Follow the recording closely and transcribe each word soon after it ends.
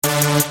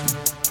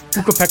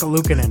Ukko-Pekka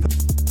Luukkonen.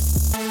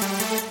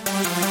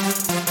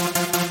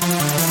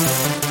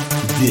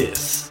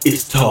 This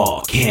is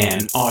Tall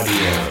Can Audio.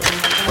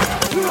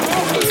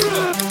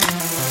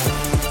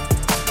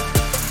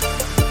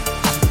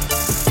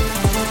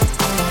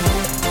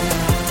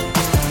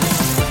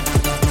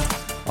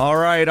 All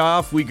right,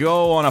 off we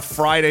go on a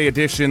Friday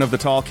edition of the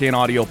Tall Can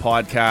Audio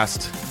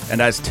podcast.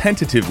 And as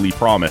tentatively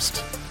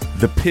promised,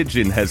 the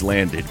Pigeon has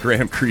landed.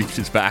 Graham Creech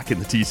is back in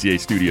the TCA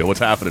studio. What's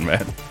happening,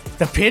 man?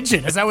 The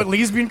Pigeon? Is that what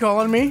Lee's been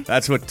calling me?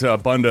 That's what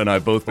Bunda and I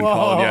have both been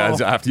calling you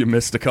after you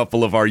missed a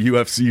couple of our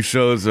UFC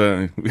shows.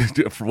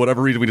 For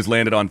whatever reason, we just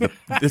landed on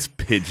this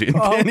Pigeon.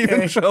 Can't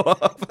even show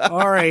up.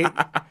 All right.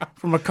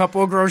 From a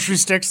couple of grocery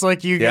sticks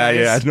like you guys.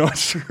 Yeah, no,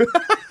 it's true.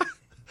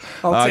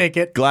 I'll take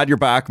it. Glad you're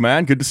back,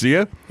 man. Good to see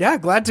you. Yeah,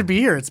 glad to be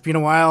here. It's been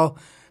a while.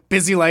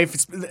 Busy life.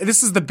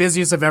 This is the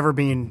busiest I've ever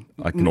been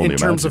in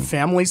terms of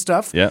family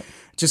stuff. Yeah.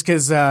 Just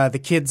because the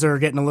kids are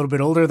getting a little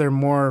bit older. There are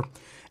more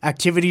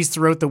activities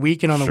throughout the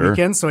week and on the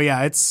weekend. So,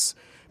 yeah, it's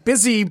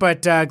busy,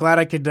 but glad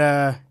I could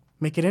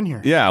make it in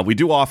here. Yeah, we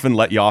do often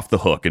let you off the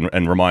hook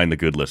and remind the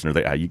good listener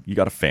that you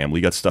got a family,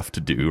 you got stuff to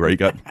do, right? You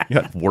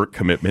got work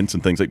commitments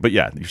and things like. But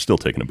yeah, you're still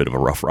taking a bit of a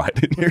rough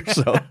ride in here,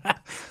 so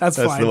that's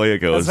fine. The way it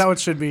goes. That's how it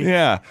should be.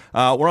 Yeah,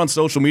 we're on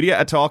social media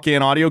at Tall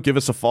Can Audio. Give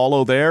us a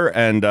follow there,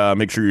 and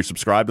make sure you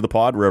subscribe to the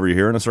pod wherever you're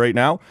hearing us right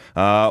now.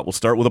 We'll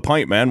start with a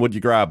pint, man. What'd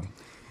you grab?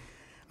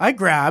 I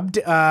grabbed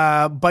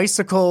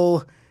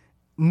Bicycle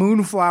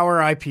Moonflower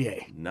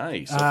IPA.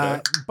 Nice.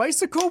 Okay.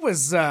 Bicycle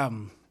was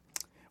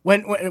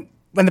when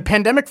the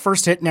pandemic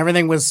first hit and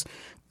everything was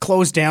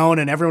closed down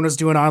and everyone was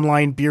doing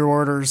online beer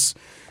orders.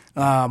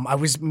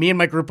 Me and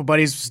my group of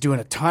buddies was doing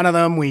a ton of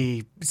them.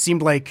 We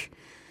seemed like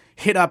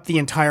hit up the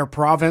entire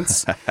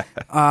province.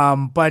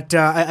 But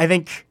I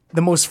think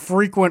the most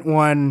frequent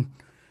one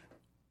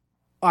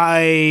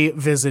I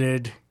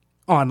visited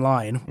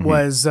online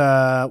was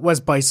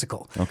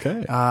Bicycle.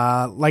 Okay.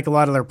 Like a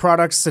lot of their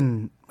products,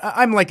 and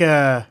I'm like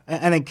I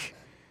think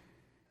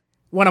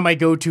one of my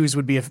go-tos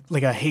would be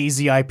a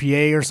hazy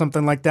IPA or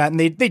something like that, and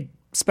they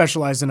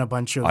specialize in a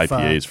bunch of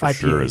IPAs for IPAs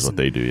sure is what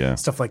they do, yeah.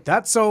 Stuff like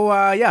that. So,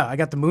 I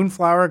got the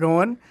Moonflower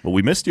going. Well,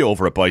 we missed you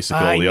over at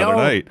Bicycle the other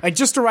night. I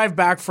just arrived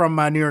back from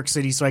New York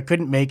City, so I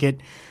couldn't make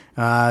it.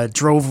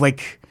 Drove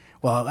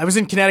I was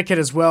in Connecticut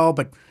as well,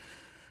 but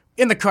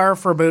in the car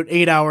for about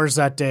 8 hours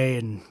that day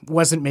and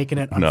wasn't making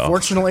it,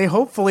 unfortunately. No.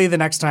 Hopefully the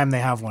next time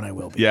they have one, I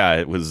will be. Yeah,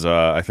 it was,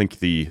 I think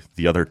the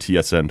other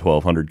TSN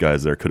 1200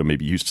 guys there could have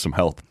maybe used some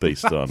help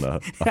based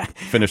on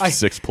finished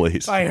sixth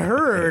place. I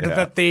heard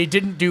that they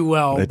didn't do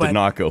well. They did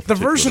not go the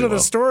version of well.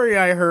 the story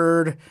I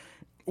heard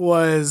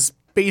was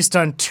based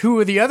on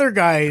two of the other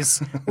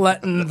guys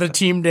letting the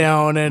team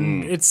down,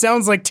 and it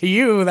sounds like to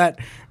you that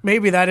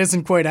maybe that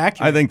isn't quite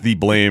accurate. I think the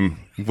blame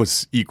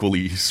was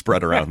equally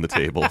spread around the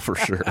table for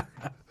sure.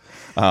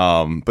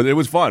 But it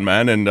was fun,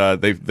 man, and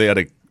they had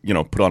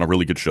to put on a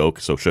really good show.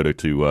 So shout out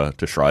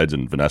to Schreids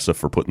and Vanessa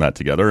for putting that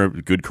together.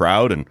 Good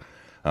crowd and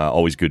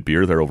always good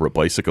beer there over at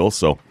Bicycle.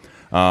 So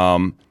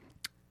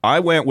I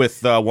went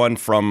with one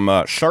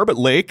from Charlotte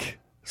Lake.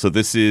 So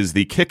this is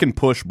the Kick and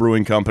Push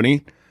Brewing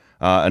Company.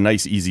 A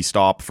nice easy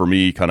stop for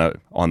me, kind of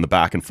on the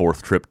back and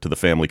forth trip to the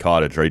family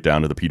cottage, right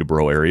down to the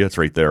Peterborough area. It's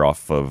right there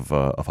off of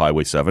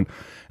Highway 7.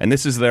 And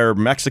this is their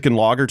Mexican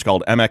lager. It's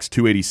called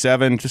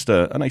MX287. Just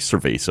a nice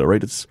cerveza,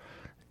 right? It's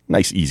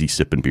nice, easy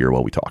sipping beer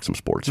while we talk some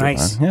sports.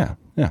 Nice. Right,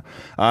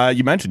 yeah.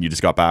 You mentioned you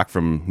just got back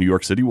from New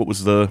York City. What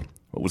was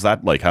that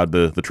like? How'd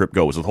the trip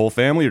go? Was it the whole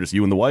family or just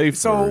you and the wife?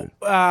 So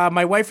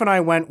my wife and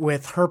I went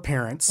with her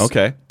parents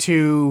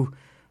to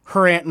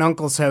her aunt and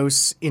uncle's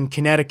house in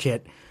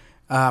Connecticut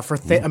for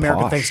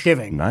American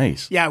Thanksgiving.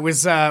 Nice. Yeah, it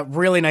was a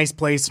really nice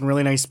place and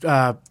really nice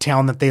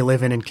town that they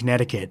live in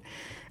Connecticut.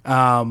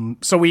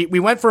 So we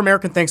went for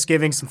American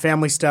Thanksgiving, some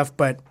family stuff,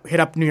 but hit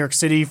up New York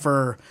City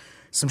for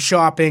some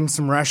shopping,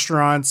 some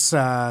restaurants,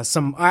 one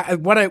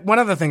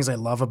of the things I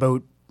love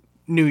about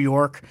New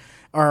York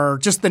are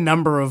just the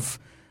number of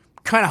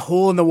kind of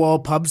hole-in-the-wall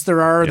pubs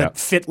there are that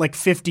fit like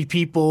 50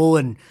 people,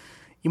 and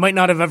you might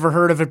not have ever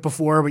heard of it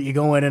before, but you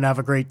go in and have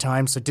a great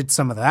time. So did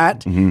some of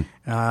that.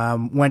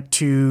 Went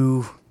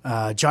to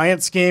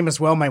Giants game as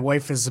well. My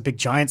wife is a big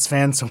Giants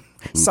fan, so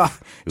saw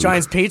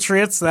Giants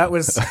Patriots. That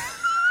was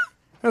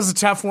a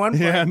tough one.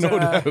 Yeah, but, no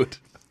doubt.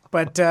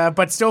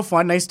 But still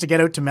fun. Nice to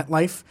get out to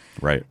MetLife.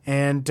 Right.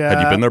 And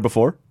had you been there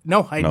before?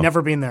 No, I'd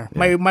never been there.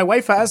 Yeah. My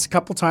wife has a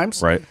couple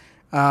times. Right.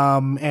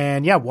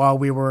 And yeah, while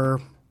we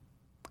were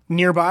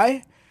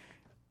nearby,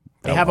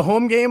 they have a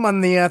home game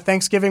on the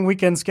Thanksgiving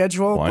weekend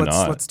schedule. Why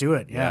not? Let's do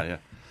it. Yeah.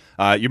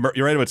 You're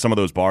right about some of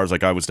those bars.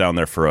 Like I was down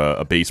there for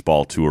a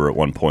baseball tour at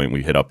one point.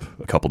 We hit up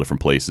a couple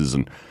different places,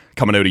 and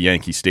coming out of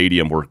Yankee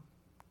Stadium, we're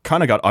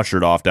kind of got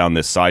ushered off down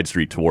this side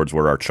street towards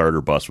where our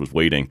charter bus was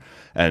waiting.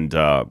 And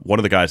one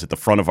of the guys at the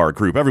front of our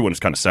group, everyone is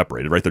kind of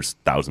separated, right? There's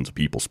thousands of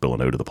people spilling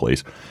out of the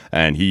place.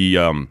 And he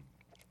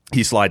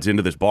slides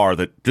into this bar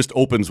that just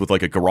opens with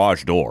like a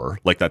garage door.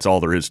 Like that's all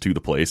there is to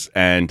the place.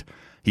 And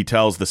he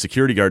tells the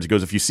security guards, he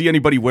goes, if you see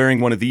anybody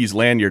wearing one of these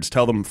lanyards,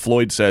 tell them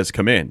Floyd says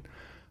come in.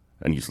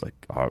 And he's like,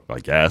 I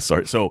guess. All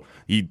right. So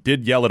he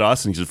did yell at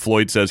us, and he said,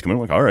 Floyd says, come in.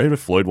 I'm like, all right, if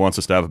Floyd wants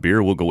us to have a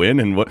beer, we'll go in.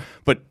 And what?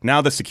 But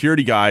now the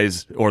security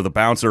guys or the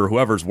bouncer or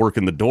whoever's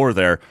working the door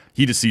there,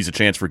 he just sees a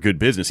chance for good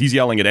business. He's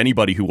yelling at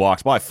anybody who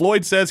walks by.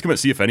 Floyd says, come in,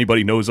 see if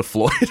anybody knows a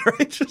Floyd,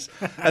 right?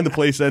 And the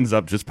place ends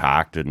up just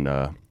packed. And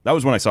that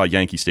was when I saw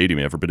Yankee Stadium.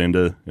 You ever been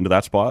into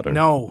that spot? Or?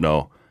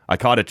 No. I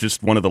caught it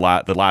just one of the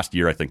last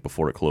year, I think,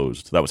 before it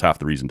closed. That was half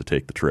the reason to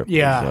take the trip.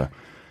 Yeah.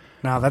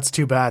 No, that's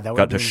too bad. That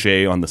got to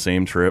Shea on the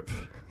same trip.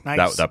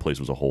 Nice. That place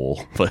was a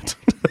hole, but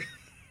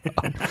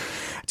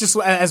just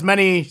as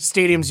many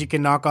stadiums you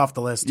can knock off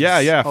the list.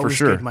 Yeah, for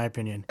sure. Good, in my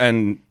opinion.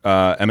 And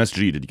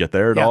MSG, did you get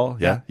there at all?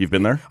 Yeah, you've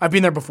been there. I've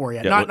been there before.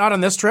 Yeah, not on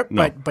this trip,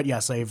 no. but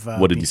yes, I've.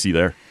 What did you see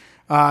there?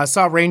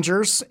 Saw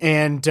Rangers,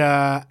 and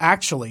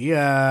actually,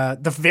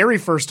 the very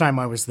first time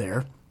I was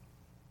there.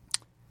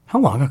 How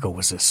long ago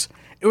was this?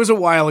 It was a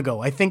while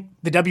ago. I think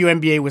the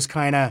WNBA was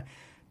kind of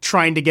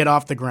trying to get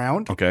off the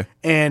ground. Okay,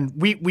 and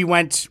we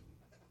went.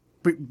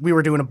 We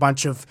were doing a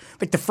bunch of,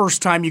 like, the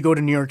first time you go to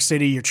New York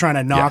City, you're trying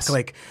to knock,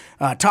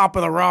 Top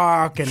of the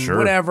Rock and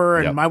whatever,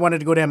 and I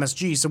wanted to go to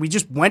MSG, so we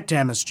just went to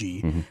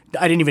MSG. Mm-hmm.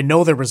 I didn't even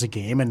know there was a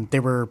game, and they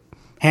were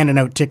handing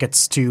out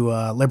tickets to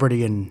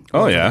Liberty and they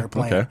were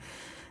playing. Okay.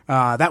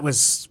 That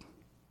was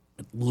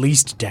at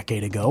least a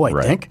decade ago,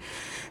 I think.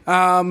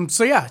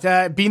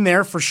 Being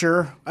there for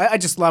sure.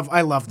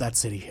 I love that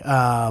city.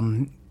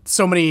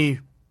 So many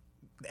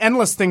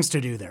endless things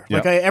to do there.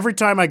 Yep. Like every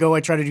time I go,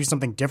 I try to do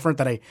something different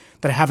that I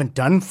haven't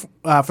done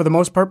for the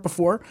most part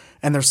before,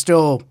 and there's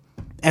still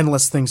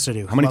endless things to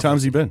do. How many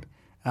times have you been?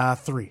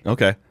 3.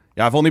 Okay.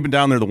 Yeah, I've only been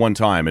down there the one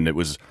time, and it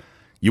was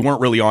you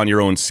weren't really on your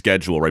own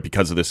schedule, right,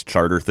 because of this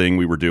charter thing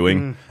we were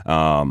doing.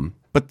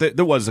 But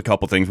there was a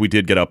couple things. We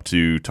did get up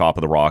to Top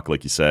of the Rock,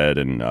 like you said,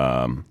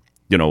 and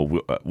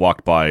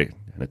walked by.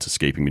 And it's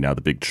escaping me now, the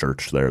big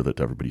church there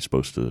that everybody's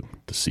supposed to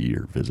see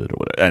or visit or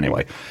whatever.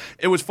 Anyway,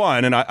 it was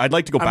fun, and I'd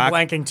like to go back.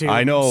 I'm blanking too.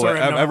 I know.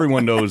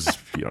 Everyone knows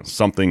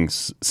something,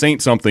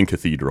 Saint something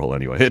Cathedral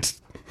anyway. It's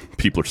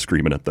people are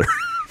screaming at their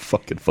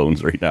fucking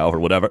phones right now or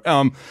whatever.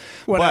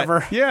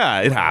 Whatever. But, yeah,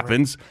 it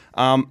happens.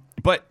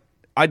 But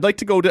I'd like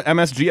to go to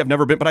MSG. I've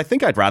never been, but I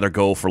think I'd rather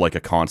go for like a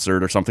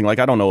concert or something. Like,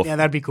 I don't know. Yeah,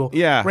 that'd be cool.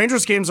 Yeah.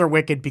 Rangers games are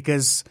wicked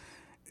because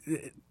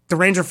the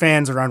Ranger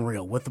fans are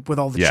unreal with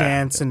all the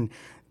chants and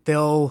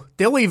they'll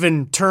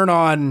even turn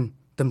on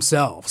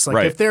themselves.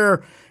 Like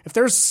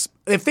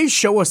if they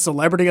show a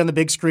celebrity on the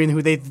big screen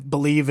who they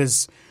believe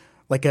is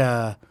like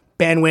a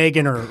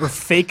bandwagon or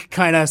fake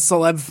kind of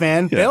celeb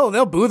fan,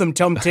 they'll boo them,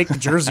 tell them to take the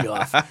jersey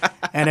off.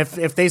 And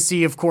if they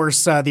see, of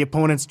course, the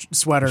opponent's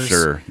sweaters,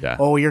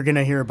 you're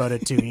gonna hear about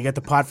it too. You get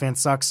the pot fan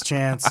sucks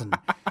chants, and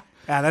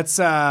that's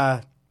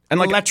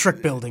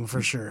electric building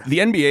for sure. The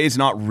NBA is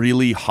not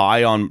really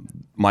high on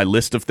my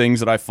list of things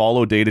that I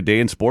follow day to day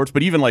in sports,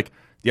 but even like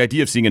the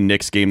idea of seeing a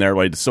Knicks game there,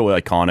 right, it's so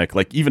iconic.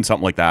 Like, even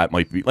something like that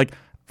might be, like,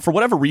 for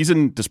whatever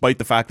reason, despite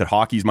the fact that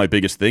hockey's my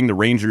biggest thing, the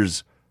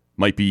Rangers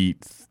might be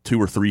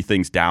 2 or 3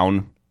 things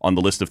down on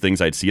the list of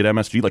things I'd see at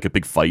MSG. Like, a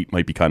big fight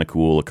might be kind of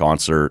cool, a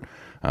concert,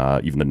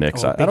 even the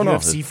Knicks. I don't know.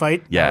 UFC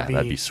fight? Yeah,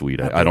 that'd be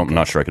sweet. I'm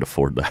not sure I could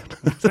afford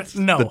that.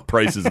 No. The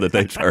prices that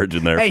they charge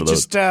in there for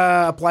those. Just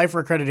apply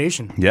for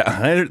accreditation.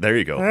 Yeah, there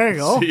you go. There you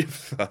go. See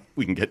if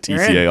we can get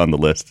TCA on the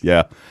list.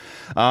 Yeah.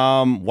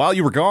 While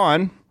you were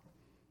gone,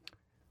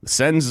 the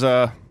Sens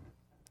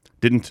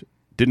didn't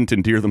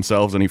endear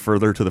themselves any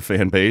further to the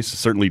fan base.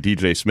 Certainly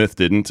DJ Smith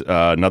didn't.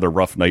 Another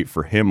rough night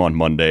for him on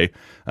Monday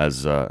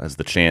as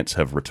the Chants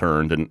have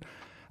returned. And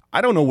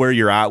I don't know where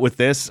you're at with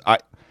this.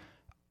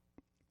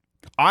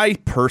 I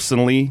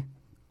personally,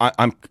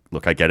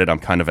 look, I get it. I'm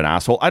kind of an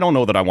asshole. I don't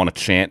know that I want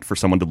to chant for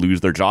someone to lose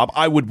their job.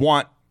 I would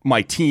want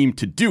my team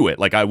to do it.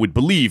 Like, I would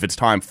believe it's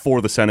time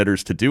for the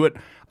Senators to do it.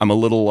 I'm a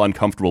little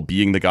uncomfortable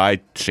being the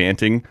guy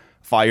chanting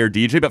fire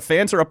DJ, but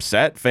fans are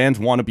upset. Fans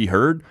want to be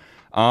heard.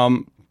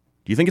 Do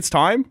you think it's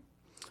time?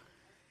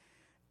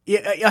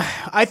 Yeah,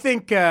 I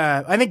think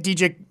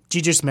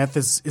DJ Smith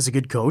is a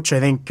good coach. I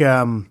think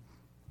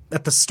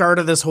at the start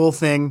of this whole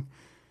thing,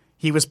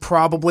 he was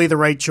probably the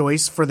right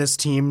choice for this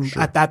team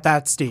at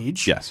that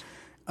stage. Yes.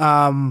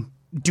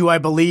 Do I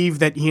believe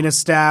that he and his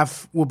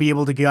staff will be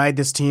able to guide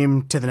this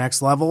team to the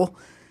next level?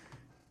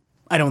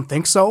 I don't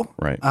think so.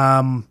 Right.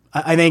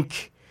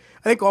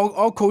 I think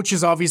all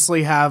coaches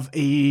obviously have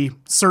a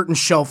certain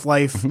shelf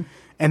life,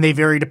 and they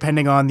vary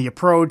depending on the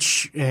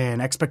approach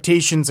and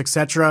expectations,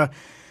 etc.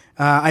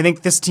 I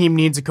think this team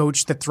needs a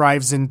coach that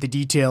thrives in the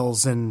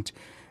details and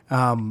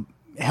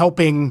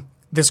helping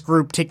this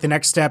group take the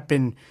next step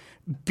in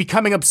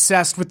becoming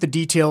obsessed with the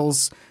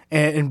details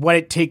and what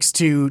it takes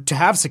to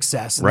have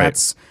success. And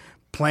that's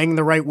playing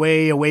the right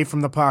way away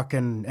from the puck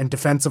and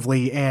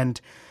defensively. And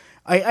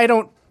I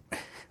don't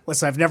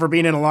listen, I've never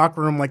been in a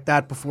locker room like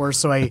that before,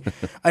 so I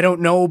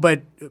don't know,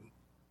 but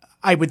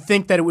I would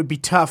think that it would be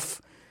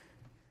tough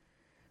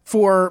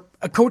for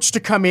a coach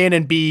to come in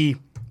and be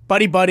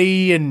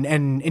buddy and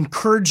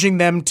encouraging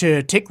them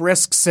to take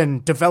risks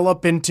and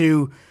develop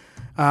into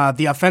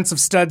the offensive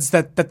studs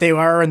that they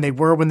are and they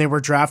were when they were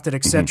drafted,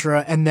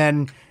 etc., and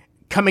then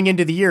coming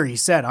into the year, he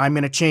said, I'm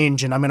going to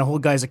change and I'm going to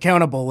hold guys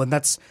accountable. And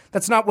that's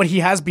not what he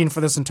has been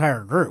for this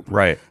entire group.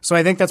 Right. So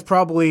I think that's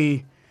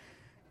probably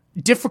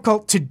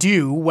difficult to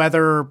do,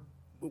 whether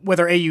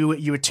A,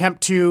 you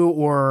attempt to,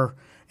 or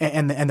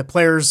and the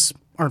players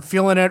aren't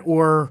feeling it,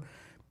 or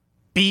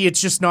B,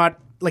 it's just not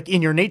like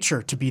in your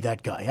nature to be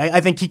that guy. I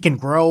think he can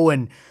grow,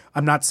 and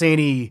I'm not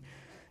saying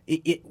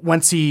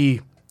once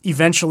he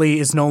eventually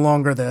is no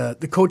longer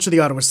the coach of the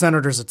Ottawa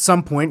Senators at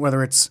some point,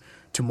 whether it's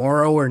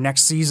tomorrow or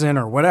next season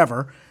or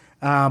whatever,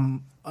 I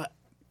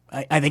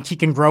think he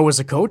can grow as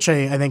a coach.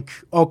 I think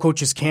all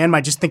coaches can.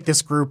 I just think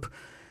this group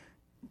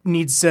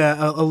needs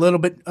a little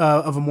bit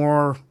of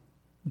a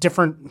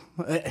different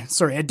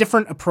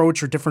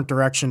approach or different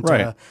direction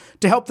to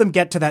help them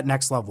get to that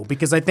next level,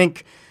 because I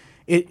think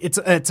it's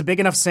a big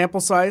enough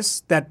sample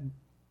size that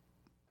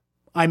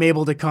I'm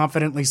able to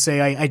confidently say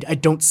I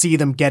don't see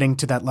them getting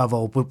to that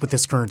level with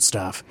this current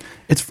staff.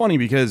 It's funny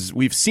because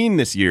we've seen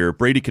this year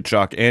Brady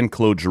Tkachuk and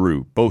Claude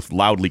Giroux both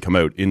loudly come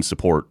out in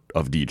support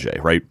of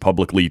DJ, right?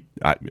 Publicly,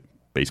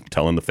 basically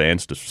telling the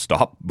fans to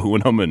stop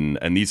booing him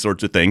and these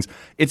sorts of things.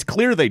 It's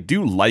clear they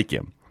do like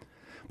him,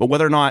 but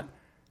whether or not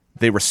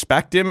they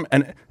respect him,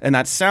 and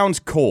that sounds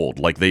cold,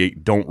 like they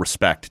don't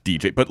respect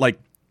DJ, but like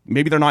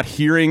maybe they're not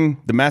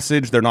hearing the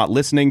message, they're not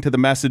listening to the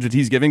message that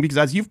he's giving, because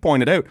as you've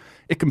pointed out,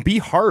 it can be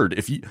hard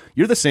if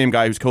you're the same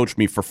guy who's coached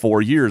me for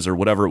 4 years or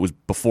whatever it was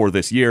before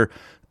this year,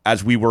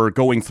 as we were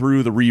going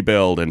through the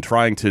rebuild and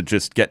trying to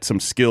just get some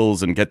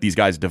skills and get these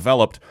guys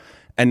developed.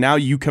 And now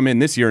you come in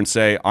this year and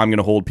say, I'm going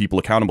to hold people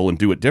accountable and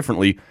do it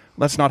differently.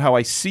 That's not how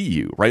I see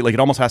you, right? Like, it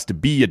almost has to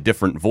be a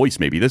different voice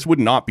maybe. This would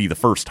not be the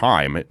first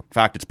time. In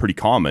fact, it's pretty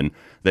common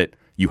that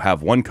you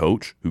have one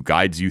coach who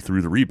guides you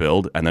through the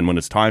rebuild, and then when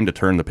it's time to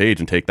turn the page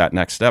and take that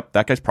next step,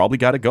 that guy's probably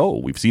got to go.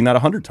 We've seen that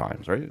 100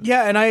 times, right?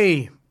 Yeah, and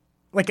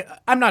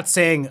I'm not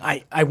saying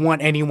I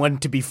want anyone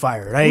to be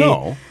fired.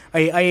 No.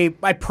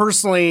 I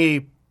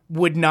personally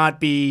would not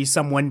be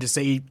someone to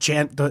say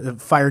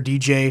fire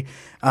DJ.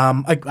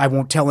 I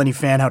won't tell any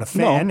fan how to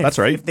fan. No, that's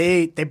right. If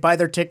they buy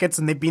their tickets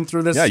and they've been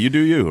through this. Yeah, you do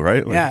you,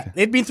 right? Yeah,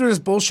 they've been through this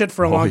bullshit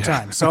for a long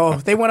time. So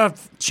if they want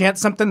to chant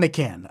something, they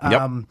can.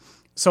 Yep.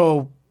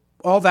 So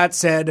all that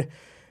said,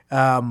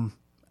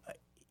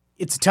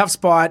 it's a tough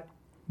spot,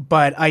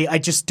 but I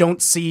just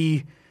don't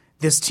see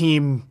this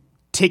team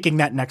taking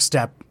that next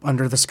step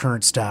under this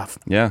current staff.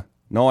 Yeah.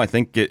 No, I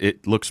think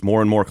it looks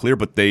more and more clear,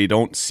 but they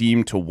don't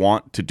seem to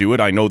want to do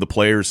it. I know the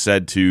players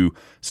said to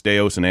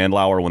Staios and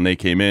Andlauer when they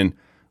came in,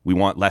 we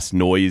want less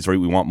noise, right?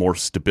 We want more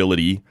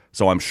stability.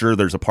 So I'm sure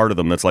there's a part of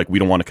them that's like, we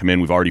don't want to come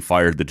in. We've already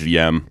fired the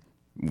GM.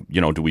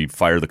 You know, do we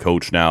fire the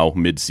coach now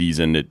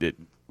mid-season? It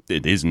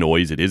is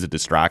noise. It is a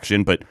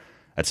distraction. But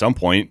at some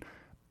point,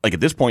 like at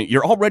this point,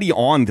 you're already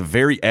on the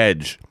very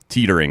edge,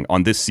 teetering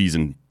on this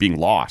season being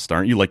lost,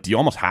 aren't you? Like, do you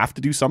almost have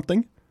to do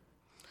something?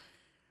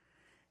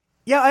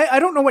 Yeah, I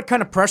don't know what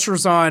kind of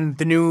pressure's on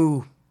the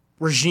new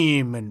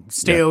regime and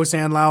Staios,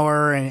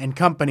 Andlauer, and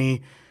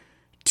company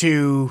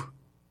to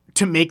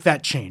make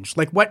that change.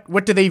 Like,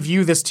 what do they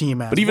view this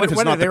team as? But even if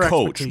it's not the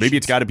coach, maybe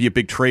it's got to be a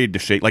big trade to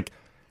shake. Like,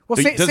 well,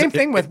 same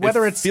thing with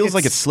whether it feels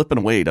like it's slipping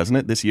away, doesn't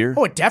it, this year?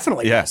 Oh, it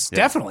definitely is. Yeah.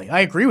 Definitely. I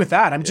agree with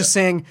that. I'm just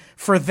saying,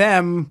 for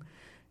them,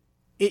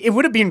 it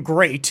would have been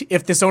great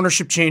if this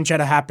ownership change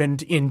had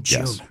happened in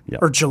June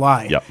or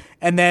July. Yep.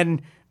 And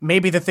then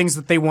maybe the things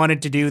that they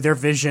wanted to do, their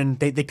vision,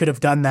 they could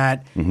have done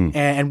that,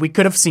 and we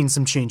could have seen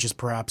some changes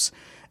perhaps.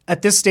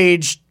 At this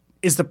stage,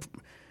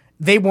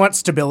 they want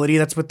stability.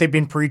 That's what they've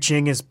been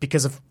preaching, is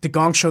because of the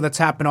gong show that's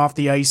happened off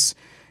the ice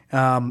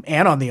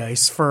and on the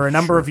ice for a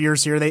number of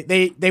years here.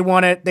 They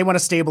want it. They want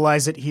to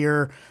stabilize it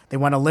here. They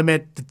want to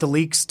limit the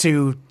leaks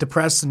to the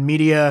press and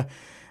media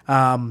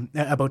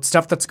about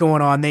stuff that's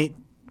going on. They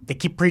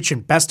keep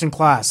preaching best in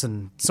class,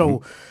 and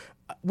so.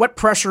 What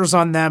pressure is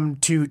on them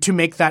to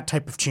make that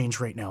type of change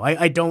right now?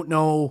 I don't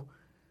know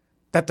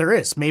that there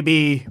is.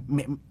 Maybe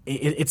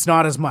it's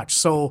not as much.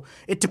 So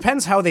it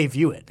depends how they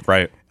view it.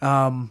 Right.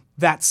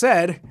 That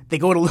said, they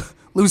go to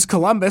lose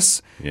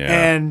Columbus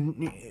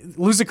and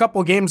lose a couple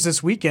of games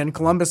this weekend,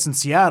 Columbus and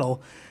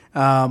Seattle.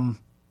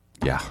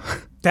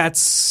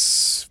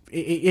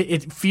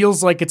 It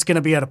feels like it's going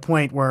to be at a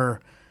point where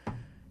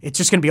it's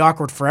just going to be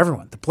awkward for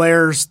everyone. The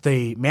players,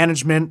 the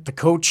management, the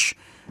coach,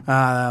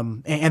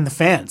 and the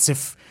fans.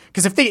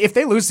 Because if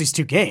they lose these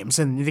two games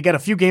and they get a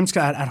few games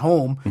at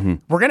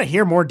home, we're going to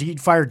hear more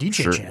fire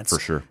DJ chants. For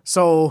sure.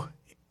 So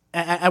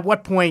at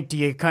what point do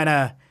you kind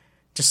of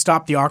just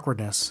stop the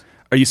awkwardness?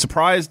 Are you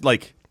surprised,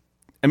 like,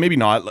 and maybe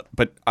not,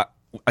 but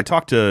I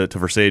talked to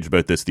Versage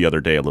about this the other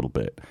day a little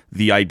bit.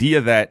 The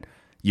idea that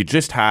you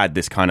just had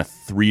this kind of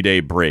 3-day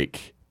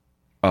break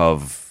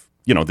of,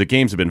 you know, the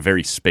games have been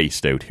very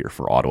spaced out here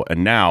for Ottawa,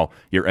 and now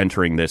you're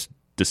entering this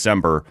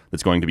December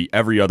that's going to be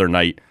every other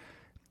night,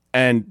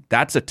 and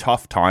that's a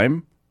tough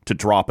time to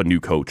drop a new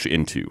coach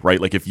into, right?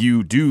 Like, if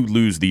you do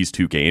lose these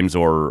two games,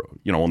 or,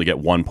 you know, only get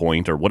 1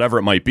 point or whatever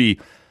it might be,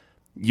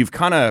 you've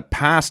kind of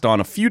passed on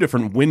a few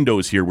different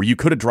windows here where you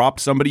could have dropped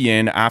somebody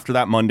in after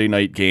that Monday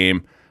night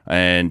game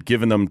and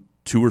given them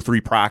 2 or 3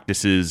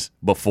 practices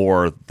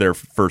before their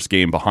first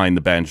game behind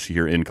the bench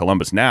here in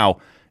Columbus. Now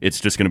it's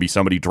just going to be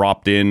somebody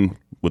dropped in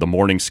with a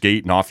morning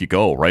skate and off you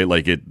go, right?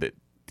 Like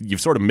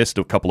you've sort of missed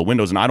a couple of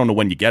windows, and I don't know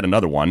when you get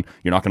another one.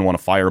 You're not going to want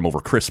to fire him over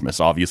Christmas,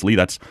 obviously.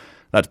 That's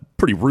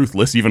pretty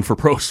ruthless even for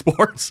pro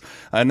sports.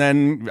 And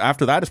then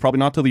after that, it's probably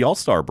not till the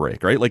All-Star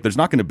break, right? Like there's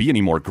not going to be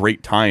any more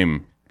great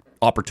time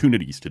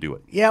opportunities to do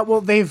it. Yeah,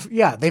 well, they've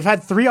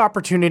had 3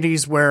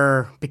 opportunities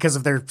where, because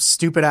of their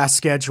stupid ass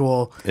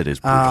schedule, it is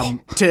brutal.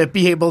 To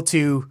be able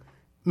to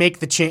make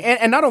the change,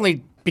 and not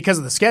only because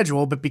of the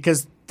schedule, but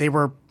because they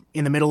were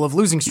in the middle of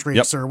losing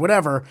streaks or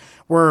whatever,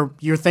 where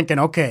you're thinking,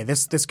 okay,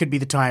 this could be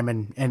the time,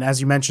 and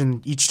as you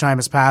mentioned, each time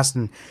has passed,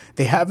 and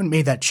they haven't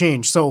made that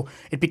change, so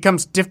it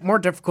becomes more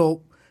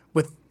difficult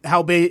with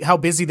how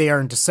busy they are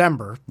in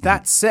December.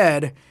 That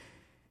said,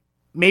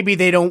 maybe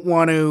they don't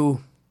want to.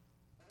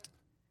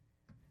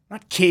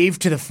 Not cave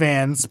to the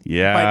fans,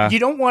 but you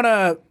don't want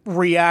to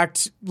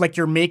react like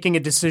you're making a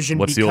decision.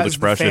 What's the old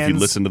expression? If you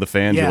listen to the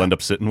fans, you'll end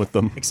up sitting with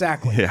them.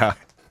 Exactly. Yeah.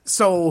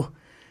 So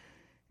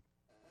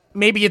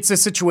maybe it's a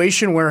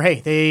situation where,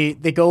 hey,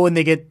 they go and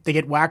they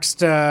get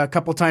waxed a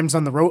couple times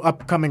on the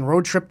upcoming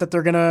road trip that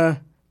they're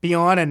gonna be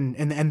on,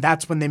 and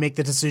that's when they make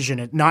the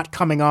decision. Not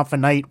coming off a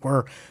night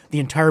where the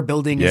entire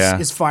building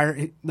is fire.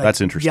 Like, that's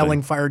interesting.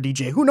 Yelling fire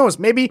DJ. Who knows?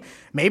 Maybe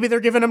they're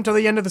giving them till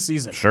the end of the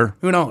season. Sure.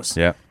 Who knows?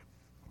 Yeah.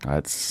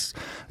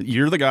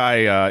 You're the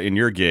guy in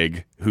your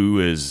gig who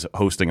is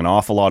hosting an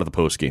awful lot of the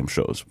post-game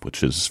shows, which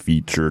has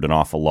featured an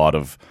awful lot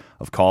of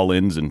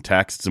call-ins and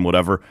texts and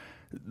whatever.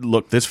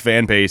 Look, this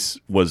fan base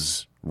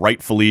was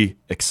rightfully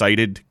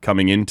excited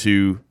coming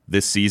into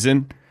this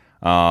season.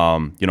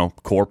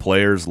 Core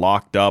players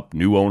locked up,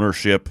 new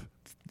ownership,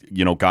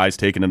 guys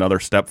taking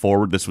another step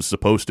forward. This was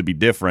supposed to be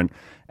different,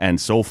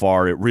 and so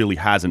far it really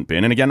hasn't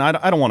been. And again,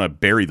 I don't want to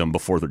bury them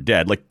before they're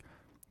dead. Like,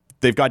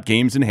 they've got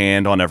games in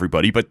hand on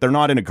everybody, but they're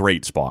not in a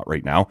great spot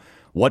right now.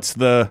 What's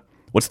the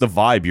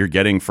vibe you're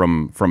getting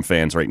from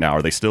fans right now?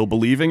 Are they still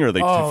believing? Or are they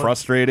too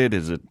frustrated?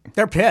 Is it?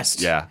 They're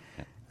pissed. Yeah.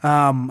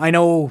 I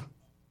know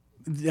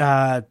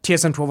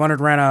TSN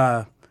 1200 ran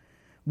a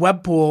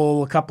web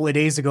poll a couple of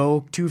days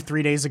ago,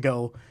 2-3 days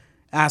ago,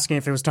 asking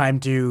if it was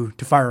time to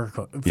fire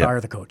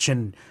the coach,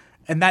 and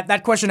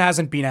that question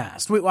hasn't been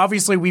asked.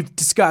 We've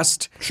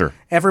discussed. Sure.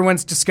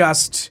 Everyone's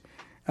discussed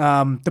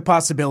the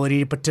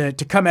possibility, but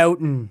to come out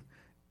and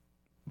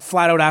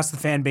flat out ask the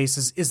fan base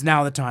is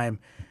now the time.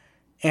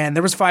 And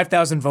there was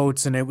 5,000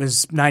 votes, and it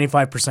was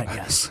 95%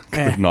 yes.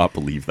 I could not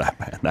believe that,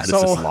 man. That is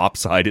as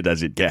lopsided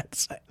as it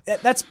gets.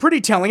 That's pretty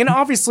telling. And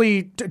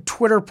obviously,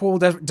 Twitter poll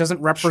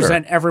doesn't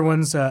represent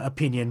everyone's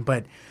opinion,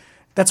 but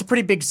that's a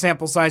pretty big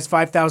sample size.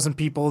 5,000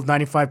 people,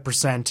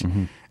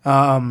 95%.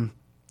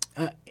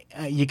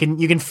 You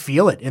can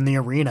feel it in the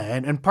arena,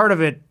 and part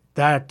of it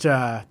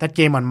that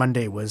game on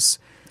Monday was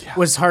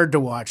hard to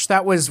watch.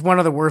 That was one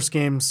of the worst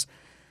games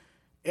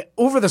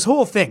over this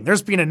whole thing.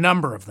 There's been a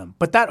number of them,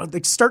 but that,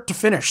 like, start to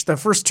finish, the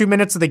first 2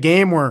 minutes of the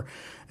game where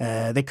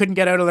they couldn't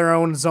get out of their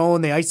own zone.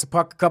 They iced the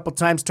puck a couple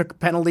times, took a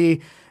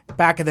penalty,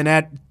 back of the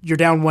net. You're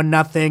down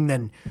 1-0.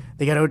 Then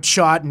they got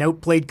outshot and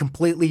outplayed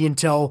completely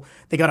until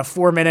they got a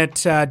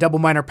 4-minute double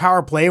minor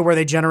power play where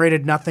they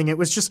generated nothing. It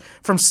was just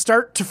from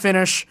start to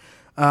finish,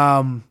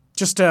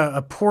 just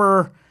a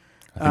poor.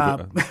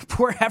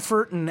 Poor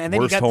effort, and then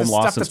worst you got home the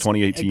loss stuff since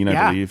 2018,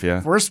 I believe.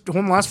 Yeah, worst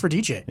home loss for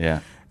DJ.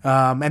 Yeah,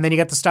 and then you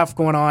got the stuff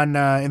going on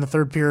in the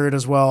third period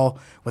as well,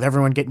 with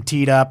everyone getting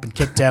teed up and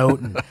kicked out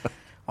and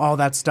all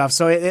that stuff.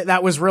 So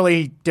that was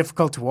really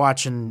difficult to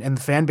watch, and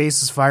the fan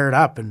base is fired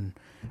up, and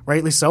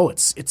rightly so.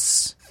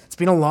 It's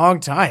been a long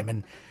time,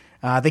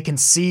 and they can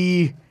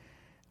see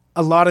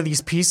a lot of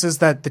these pieces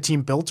that the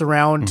team built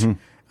around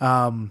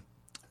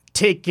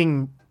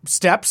taking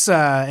steps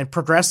and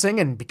progressing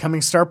and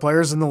becoming star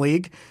players in the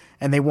league,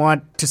 and they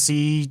want to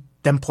see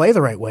them play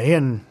the right way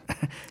and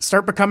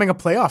start becoming a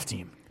playoff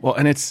team. Well,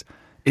 and it's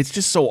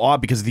just so odd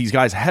because these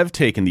guys have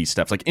taken these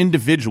steps. Like,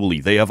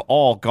 individually, they have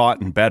all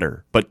gotten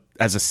better, but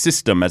as a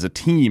system, as a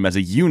team, as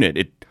a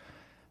unit,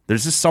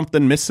 there's just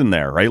something missing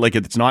there, right? Like,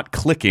 it's not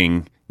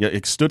clicking. Yeah,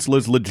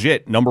 Stützle's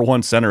legit number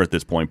one center at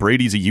this point.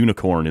 Brady's a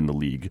unicorn in the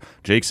league.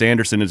 Jake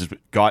Sanderson has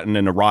gotten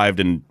and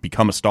arrived and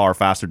become a star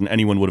faster than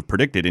anyone would have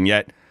predicted, and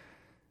yet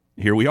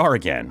here we are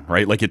again,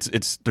 right? Like,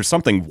 it's there's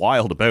something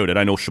wild about it.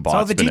 I know Shabbat's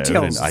all the been details.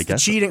 out, and I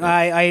guess the cheating.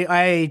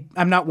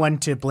 I'm not one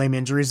to blame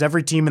injuries.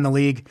 Every team in the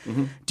league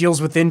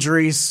deals with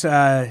injuries.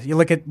 You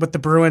look at what the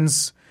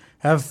Bruins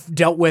have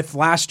dealt with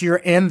last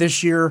year and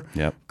this year.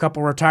 Yep. A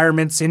couple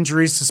retirements,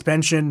 injuries,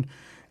 suspension,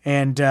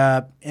 and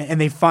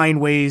they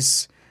find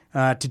ways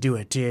to do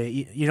it.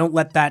 You don't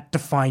let that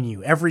define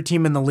you. Every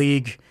team in the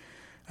league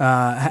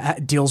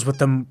deals with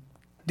them.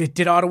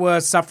 Did Ottawa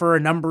suffer a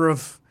number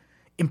of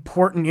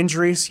important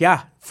injuries?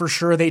 Yeah, for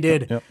sure they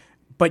did. Yep.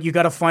 But you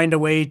got to find a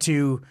way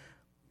to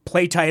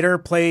play tighter,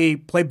 play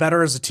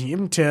better as a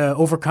team to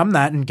overcome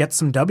that and get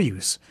some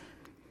W's.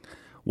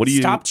 What do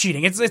you stop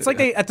cheating? It's like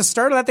they at the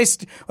start of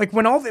that like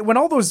when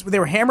all those they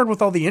were hammered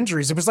with all the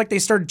injuries. It was like they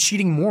started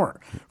cheating more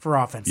for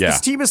offense. Yeah.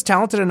 This team is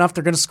talented enough;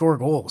 they're going to score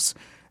goals.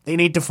 they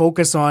need to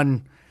focus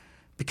on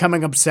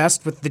becoming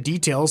obsessed with the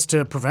details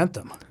to prevent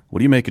them. What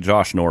do you make of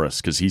Josh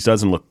Norris? Because he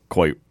doesn't look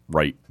quite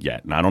right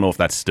yet. And I don't know if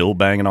that's still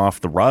banging off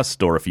the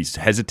rust or if he's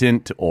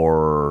hesitant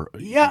or...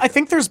 Yeah, I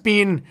think there was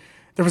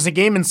a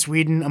game in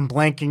Sweden. I'm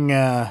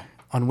blanking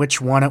on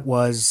which one it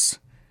was.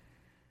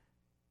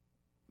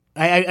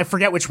 I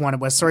forget which one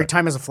it was. Sorry,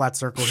 time is a flat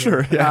circle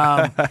here. Sure,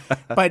 yeah.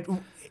 But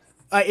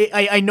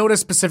I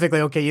noticed specifically,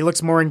 okay, he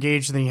looks more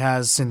engaged than he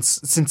has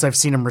since I've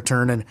seen him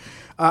return. And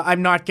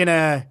I'm not going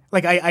to...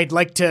 I'd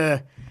like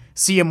to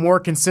see a more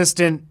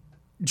consistent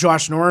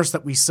Josh Norris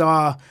that we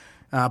saw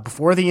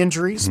before the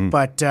injuries,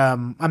 but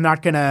I'm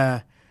not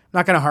gonna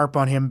harp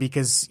on him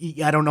because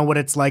I don't know what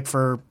it's like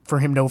for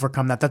him to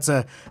overcome that. That's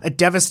a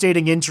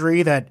devastating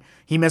injury that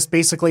he missed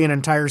basically an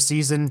entire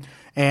season,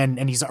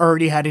 and he's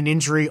already had an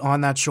injury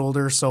on that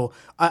shoulder. So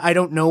I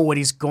don't know what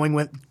he's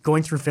going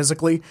through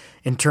physically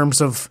in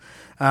terms of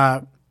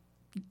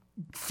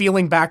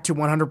feeling back to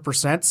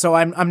 100%. So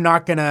I'm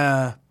not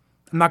gonna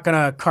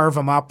carve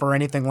him up or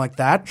anything like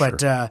that,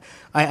 but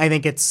I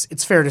think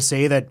it's fair to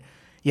say that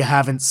you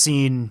haven't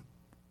seen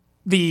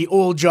the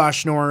old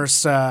Josh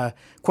Norris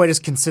quite as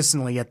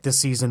consistently yet this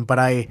season. But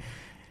I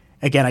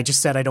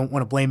just said I don't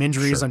want to blame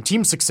injuries on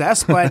team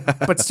success,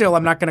 but still,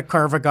 I'm not going to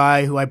carve a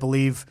guy who I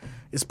believe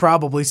is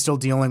probably still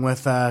dealing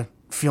with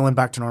feeling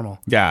back to normal.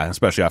 Yeah,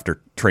 especially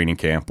after training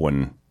camp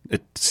when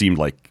it seemed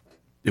like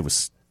it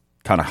was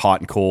kind of hot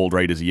and cold,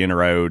 right? Is he in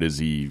or out? Is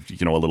he,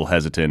 a little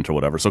hesitant or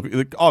whatever? So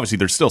obviously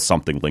there's still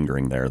something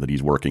lingering there that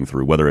he's working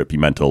through, whether it be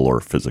mental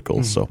or physical.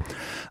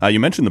 Mm-hmm. So you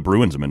mentioned the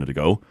Bruins a minute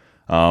ago.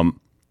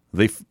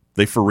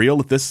 They for real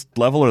at this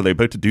level? Are they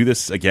about to do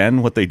this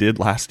again, what they did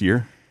last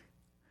year?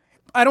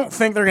 I don't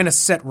think they're going to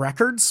set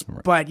records,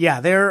 but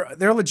yeah, they're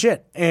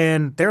legit.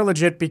 And they're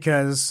legit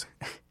because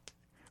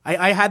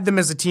I had them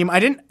as a team. I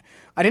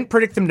didn't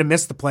predict them to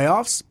miss the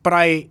playoffs, but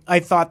I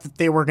thought that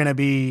they were going to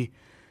be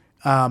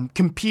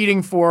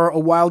competing for a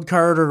wild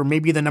card or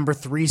maybe the number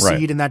 3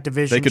 seed in that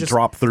division. They could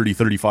drop 30,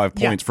 35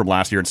 points from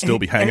last year and still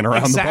be hanging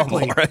around the bubble,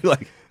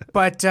 right?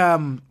 But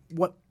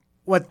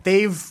what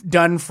they've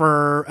done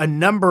for a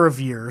number of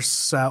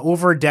years,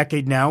 over a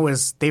decade now,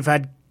 is they've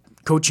had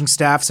coaching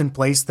staffs in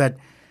place that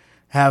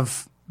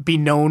have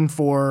been known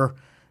for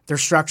their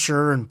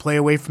structure and play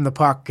away from the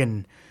puck,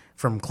 and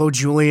from Claude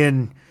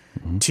Julien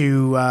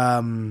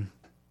to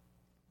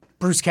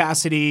Bruce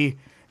Cassidy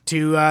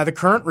to the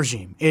current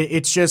regime.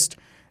 It's just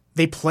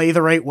they play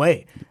the right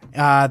way.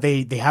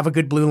 They have a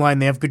good blue line.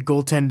 They have good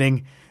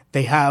goaltending.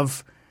 They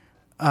have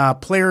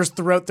players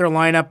throughout their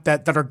lineup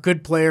that are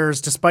good players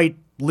despite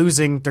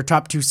losing their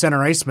top 2 center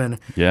icemen.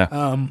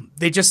 Yeah.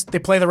 They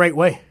play the right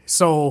way.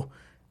 So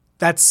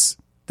that's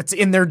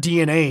in their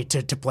DNA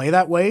to play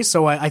that way.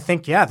 So I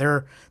think,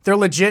 they're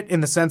legit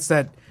in the sense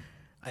that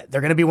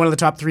they're going to be one of the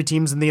top 3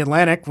 teams in the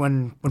Atlantic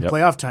when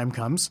playoff time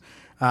comes.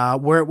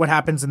 What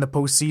happens in the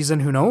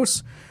postseason, who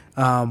knows?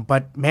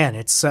 But man,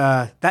 it's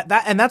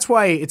that and that's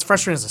why it's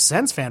frustrating as a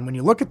Sens fan when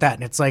you look at that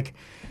and it's like,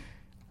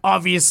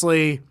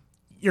 obviously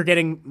you're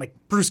getting like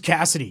Bruce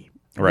Cassidy,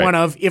 one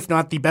of, if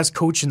not the best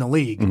coach in the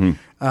league.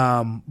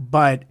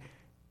 But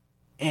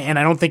I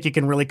don't think you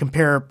can really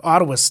compare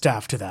Ottawa's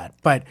staff to that.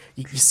 But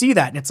you see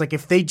that, and it's like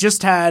if they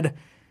just had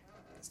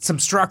some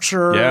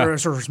structure or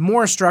sort of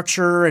more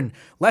structure and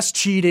less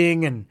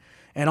cheating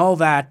and all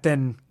that,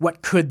 then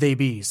what could they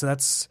be? So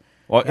that's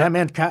we're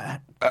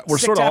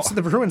sort of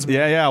the Bruins.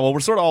 Yeah. Well, we're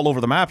sort of all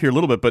over the map here a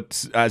little bit,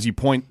 but as you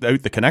point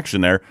out the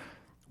connection there,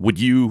 would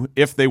you,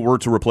 if they were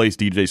to replace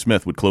DJ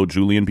Smith, would Claude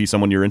Julien be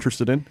someone you're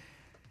interested in?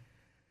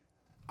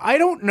 I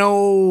don't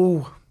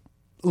know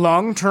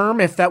long term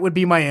if that would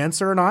be my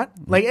answer or not.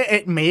 Like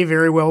it may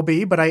very well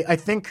be, but I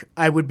think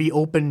I would be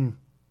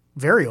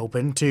very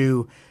open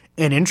to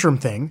an interim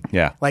thing.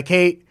 Yeah. Like,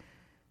 hey,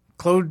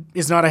 Claude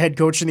is not a head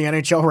coach in the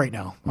NHL right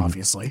now,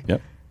 obviously.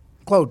 Yep.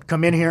 Claude,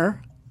 come in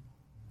here,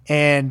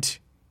 and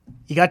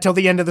you got till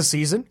the end of the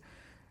season.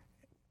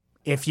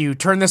 If you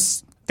turn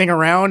this thing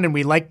around and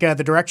we like the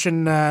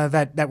direction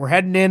that we're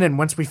heading in, and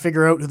once we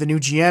figure out who the new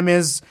GM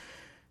is,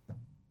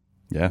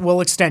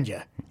 we'll extend you.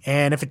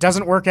 And if it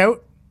doesn't work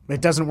out, it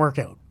doesn't work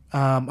out.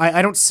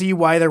 I don't see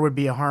why there would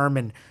be a harm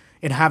in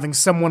having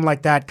someone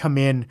like that come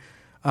in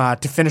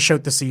to finish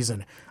out the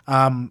season.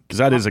 Because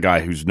that is a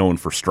guy who's known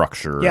for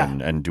structure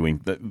and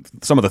doing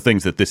some of the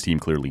things that this team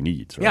clearly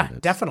needs. Right? Yeah,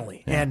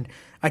 definitely. Yeah. And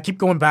I keep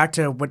going back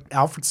to what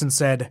Alfredson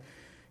said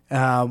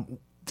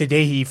the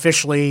day he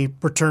officially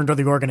returned to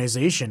the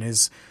organization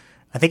is,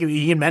 I think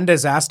Ian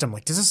Mendez asked him,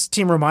 like, does this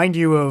team remind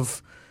you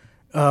of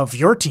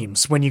your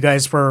teams when you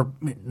guys were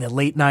in the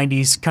late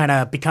 90s kind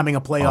of becoming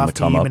a playoff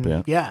team?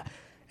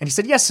 And he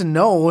said yes and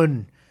no.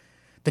 And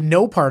the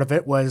no part of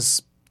it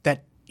was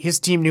that his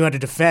team knew how to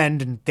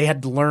defend and they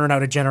had to learn how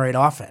to generate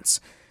offense.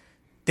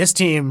 This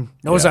team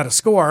knows how to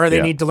score.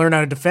 They need to learn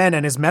how to defend.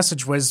 And his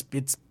message was,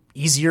 it's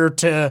easier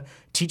to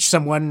teach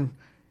someone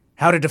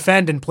how to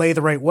defend and play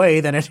the right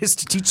way than it is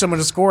to teach someone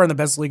to score in the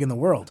best league in the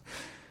world.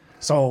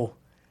 So,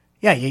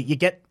 you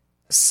get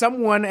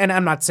someone, and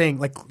I'm not saying,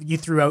 like, you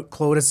threw out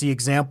Claude as the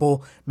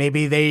example.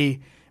 Maybe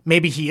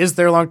maybe he is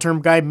their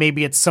long-term guy.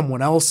 Maybe it's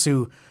someone else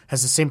who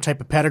has the same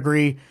type of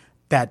pedigree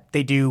that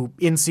they do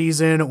in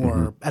season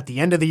or at the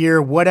end of the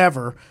year,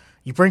 whatever.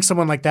 You bring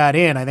someone like that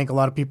in, I think a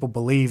lot of people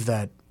believe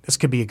that this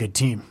could be a good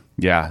team.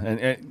 Yeah,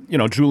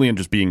 and Julian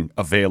just being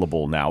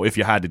available now, if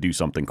you had to do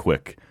something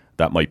quick,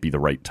 that might be the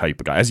right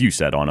type of guy, as you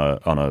said, on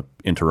a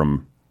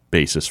interim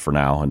basis for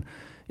now. And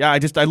yeah,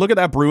 I look at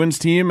that Bruins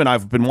team, and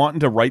I've been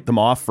wanting to write them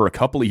off for a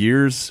couple of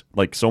years,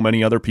 like so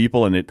many other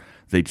people, and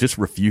they just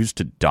refuse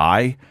to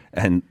die.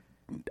 And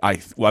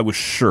I was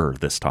sure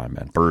this time,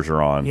 man.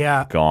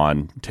 Bergeron,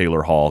 gone.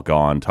 Taylor Hall,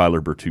 gone. Tyler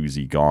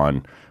Bertuzzi,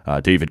 gone.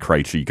 David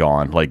Krejci,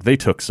 gone. Like, they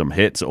took some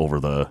hits over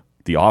the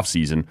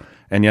offseason,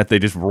 and yet they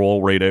just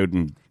roll right out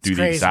and do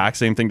the exact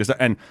same thing.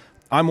 And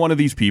I'm one of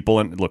these people,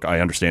 and look, I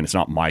understand it's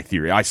not my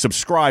theory. I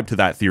subscribe to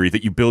that theory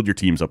that you build your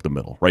teams up the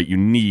middle, right? You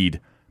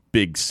need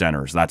big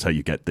centers. That's how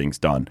you get things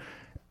done.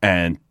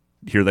 And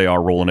here they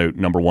are rolling out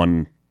number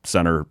one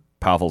center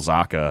Pavel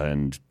Zacha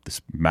and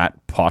this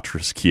Matt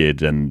Potras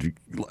kid, and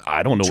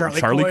I don't know,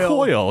 Charlie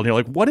Coyle. And you're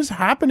like, what is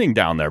happening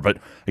down there? But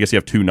I guess you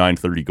have two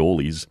 930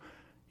 goalies.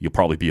 You'll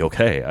probably be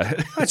okay.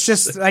 It's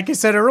just, like I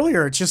said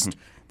earlier, it's just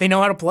they know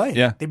how to play.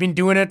 Yeah. They've been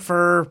doing it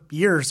for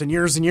years and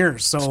years and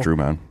years. So it's true,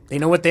 man. They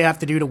know what they have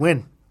to do to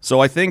win. So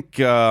I think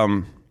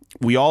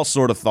we all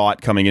sort of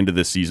thought coming into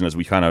this season, as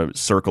we kind of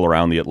circle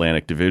around the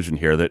Atlantic Division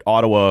here, that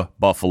Ottawa,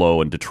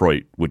 Buffalo, and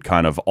Detroit would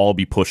kind of all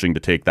be pushing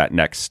to take that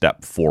next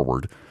step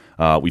forward.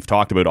 We've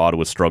talked about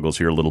Ottawa's struggles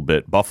here a little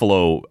bit.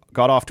 Buffalo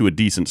got off to a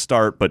decent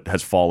start, but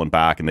has fallen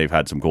back, and they've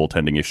had some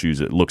goaltending issues.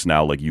 It looks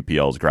now like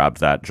UPL's grabbed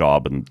that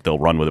job, and they'll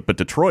run with it. But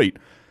Detroit's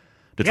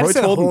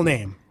the whole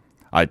name.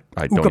 I don't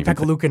even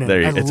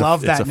Ukko-Pekka-Luukkonen. I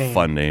love that name. It's a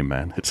fun name,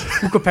 man. It's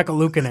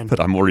Ukko-Pekka-Luukkonen. But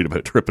I'm worried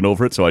about tripping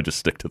over it, so I just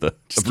stick to the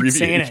abbreviation.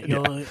 Keep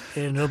saying it,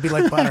 and it'll be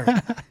like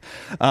butter.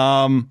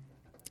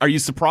 Are you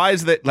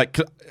surprised that, like,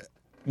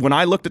 when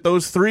I looked at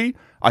those three,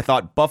 I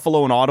thought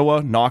Buffalo and Ottawa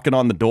knocking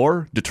on the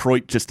door,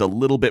 Detroit just a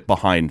little bit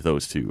behind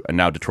those two. And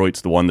now Detroit's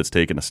the one that's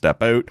taken a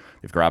step out.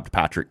 They've grabbed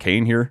Patrick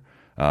Kane here.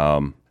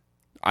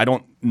 I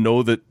don't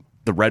know that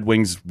the Red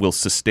Wings will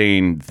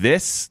sustain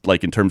this,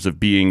 like in terms of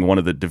being one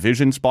of the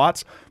division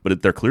spots,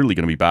 but they're clearly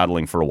going to be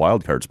battling for a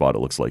wild card spot, it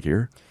looks like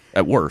here.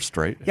 At worst,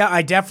 right? Yeah,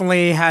 I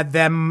definitely had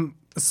them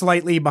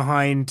slightly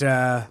behind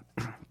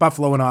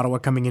Buffalo and Ottawa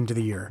coming into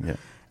the year. Yeah.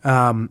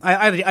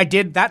 I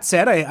did. That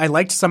said, I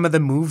liked some of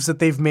the moves that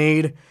they've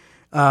made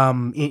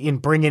in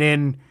bringing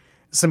in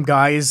some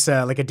guys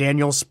like a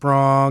Daniel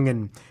Sprong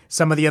and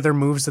some of the other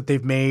moves that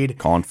they've made.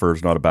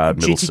 Confer's not a bad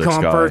middle six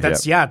guy.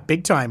 That's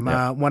big time.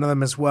 One of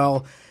them as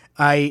well.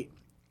 They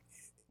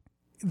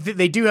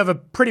do have a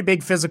pretty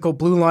big physical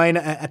blue line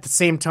at the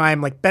same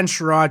time, like Ben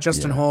Sherrod,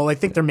 Justin Holl. I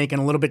think they're making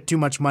a little bit too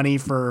much money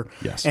for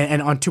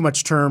and on too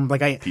much term.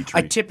 Like I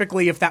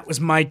typically, if that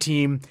was my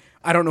team,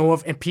 I don't know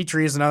if, and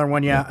Petrie is another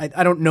one.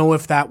 I don't know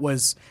if that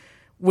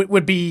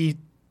would be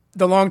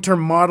the long-term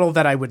model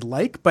that I would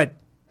like, but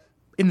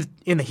in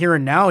the here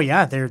and now,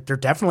 they're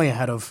definitely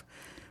ahead of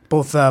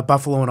both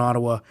Buffalo and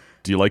Ottawa.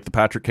 Do you like the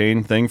Patrick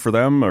Kane thing for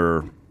them,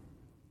 or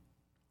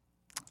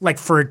like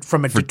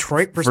from a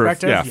Detroit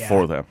perspective?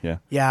 For them,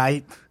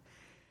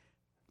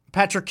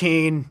 Patrick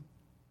Kane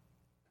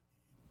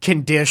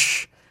can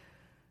dish.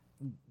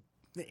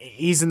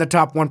 He's in the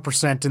top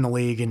 1% in the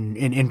league in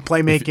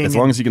playmaking, as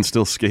long as he can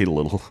still skate a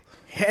little.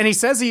 And he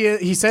says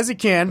he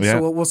can. Yeah.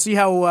 So we'll see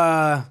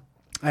how.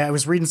 I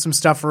was reading some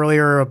stuff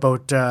earlier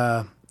about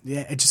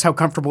just how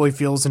comfortable he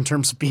feels in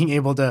terms of being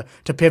able to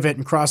pivot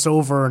and cross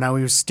over, and how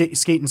he was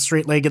skating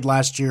straight-legged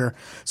last year.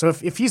 So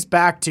if he's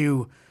back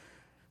to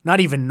not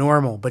even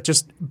normal, but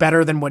just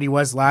better than what he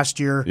was last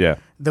year,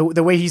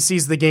 the way he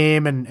sees the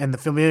game and the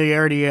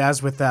familiarity he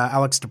has with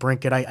Alex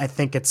DeBrincat, I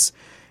think it's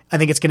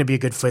going to be a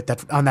good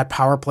fit on that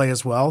power play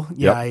as well.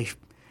 I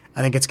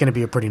think it's going to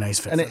be a pretty nice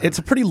fit. And it's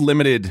a pretty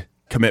limited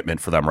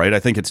commitment for them, right? I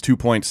think it's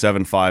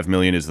 $2.75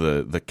 million is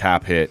the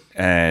cap hit,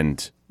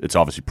 and it's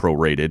obviously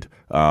prorated,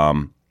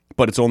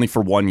 but it's only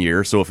for 1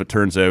 year. So if it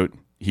turns out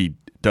he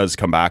does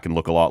come back and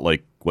look a lot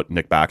like what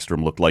Nick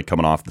Backstrom looked like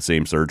coming off the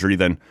same surgery,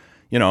 then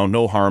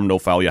no harm, no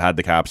foul. You had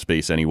the cap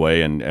space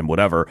anyway, and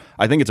whatever.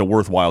 I think it's a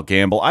worthwhile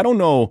gamble. I don't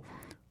know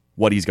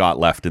what he's got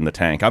left in the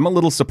tank. I'm a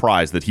little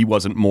surprised that he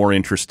wasn't more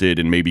interested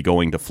in maybe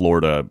going to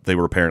Florida. They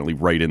were apparently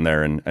right in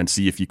there, and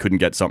see if you couldn't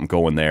get something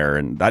going there.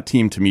 And that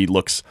team to me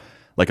looks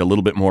like a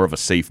little bit more of a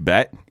safe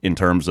bet in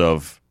terms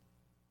of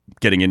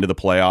getting into the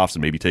playoffs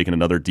and maybe taking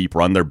another deep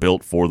run. They're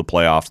built for the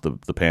playoffs,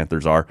 the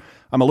Panthers are.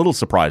 I'm a little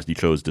surprised he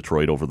chose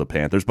Detroit over the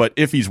Panthers, but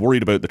if he's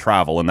worried about the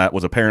travel, and that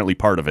was apparently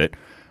part of it,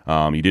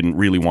 he didn't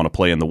really want to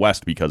play in the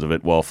West because of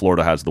it. Well,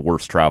 Florida has the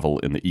worst travel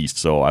in the East,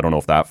 so I don't know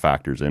if that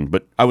factors in,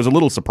 but I was a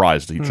little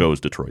surprised he chose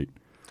Detroit.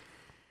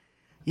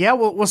 Yeah,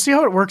 we'll see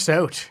how it works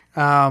out.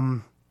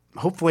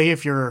 Hopefully,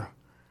 if you're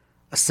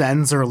a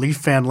Sens or a Leaf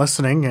fan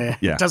listening,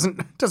 it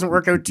doesn't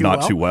work out too well.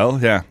 Not too well,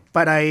 yeah.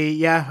 But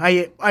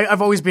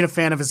I've always been a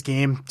fan of his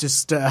game.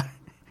 Just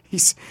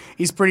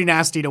he's pretty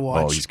nasty to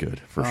watch. Oh, he's good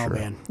for sure.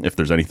 Man. If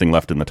there's anything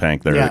left in the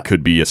tank there, it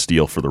could be a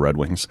steal for the Red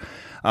Wings.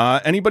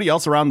 Anybody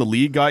else around the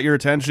league got your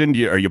attention?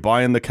 Are you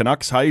buying the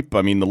Canucks hype?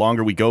 I mean, the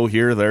longer we go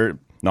here, they're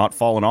not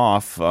falling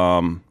off.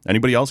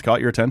 Anybody else caught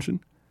your attention?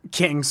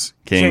 Kings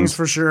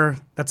for sure.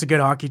 That's a good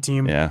hockey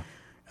team. Yeah.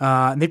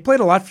 And they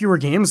played a lot fewer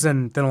games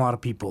than a lot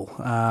of people.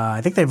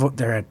 I think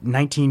they're at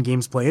 19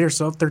 games played or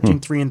so,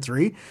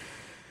 13-3-3.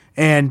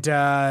 And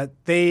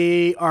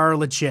they are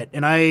legit.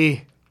 And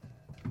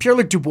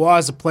Pierre-Luc Dubois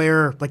is a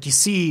player like you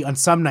see on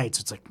some nights.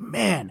 It's like,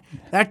 man,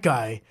 that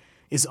guy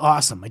is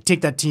awesome. I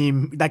take that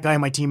guy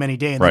on my team any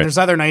day. And then there's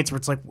other nights where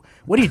it's like,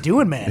 what are you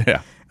doing, man?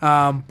 Yeah.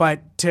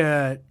 But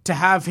to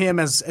have him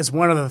as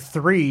one of the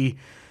three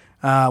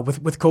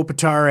with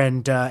Kopitar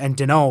and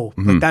Deneau,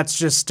 like that's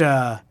just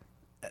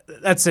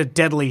that's a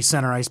deadly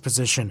center ice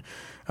position.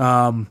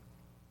 I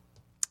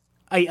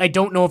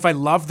don't know if I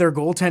love their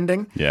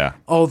goaltending. Yeah.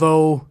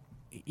 Although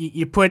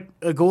you put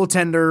a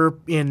goaltender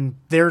in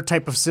their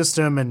type of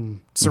system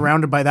and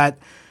surrounded by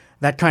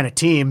that kind of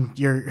team,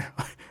 you're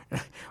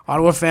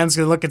Ottawa fans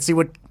going to look and see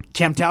what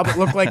Cam Talbot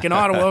looked like in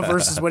Ottawa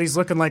versus what he's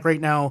looking like right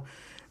now.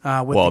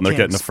 And they're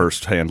getting a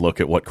first-hand look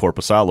at what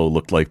Korpisalo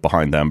looked like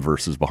behind them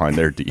versus behind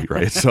their D,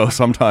 right? So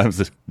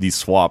sometimes these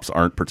swaps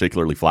aren't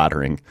particularly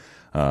flattering.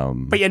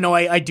 But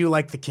I do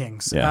like the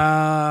Kings.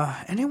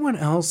 Yeah. Anyone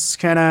else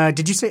kind of,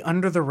 did you say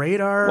under the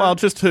radar? Well,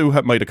 just who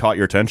might have caught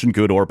your attention,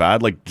 good or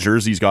bad. Like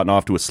Jersey's gotten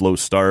off to a slow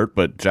start,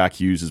 but Jack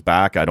Hughes is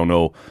back. I don't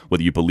know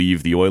whether you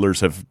believe the Oilers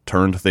have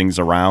turned things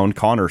around.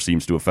 Connor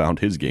seems to have found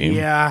his game.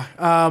 Yeah.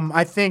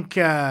 I think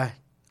I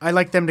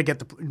like them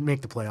to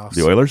make the playoffs.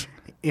 The Oilers?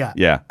 Yeah.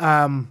 Yeah.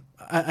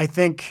 I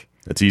think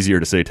it's easier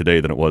to say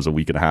today than it was a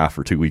week and a half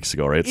or 2 weeks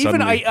ago, right?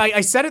 Even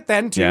I said it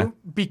then too,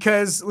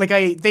 because like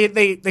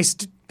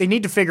they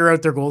need to figure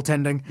out their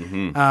goaltending.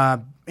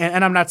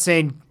 And I'm not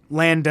saying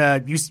land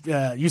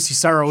UC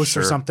Saros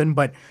or something,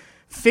 but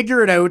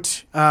figure it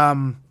out.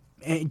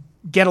 And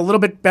get a little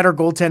bit better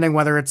goaltending,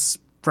 whether it's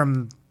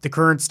from the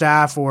current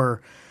staff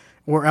or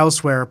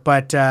elsewhere.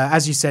 But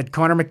as you said,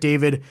 Connor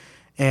McDavid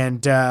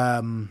and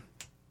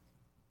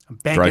I'm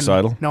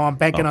Draisaitl? No, I'm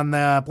blanking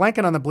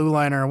on the blue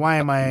liner. Why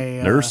am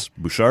I Nurse?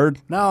 Bouchard?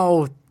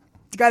 No,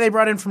 the guy they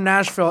brought in from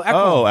Nashville.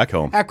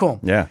 Ekholm.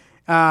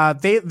 Yeah.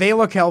 They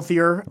look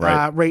healthier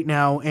right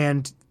now,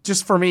 and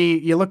just for me,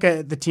 you look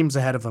at the teams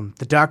ahead of them: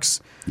 the Ducks,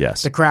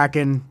 yes, the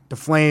Kraken, the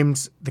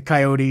Flames, the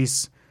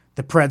Coyotes,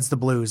 the Preds, the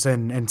Blues,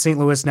 and St.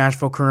 Louis,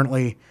 Nashville.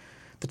 Currently,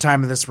 the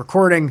time of this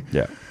recording,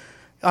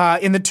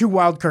 in the 2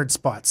 wildcard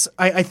spots.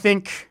 I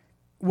think.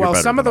 Well,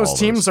 some of those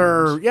teams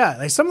are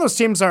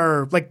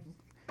like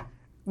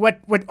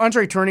what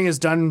Andre Tourigny has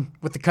done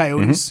with the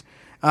Coyotes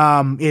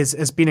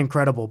has been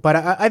incredible. But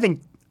I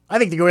think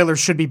the Oilers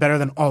should be better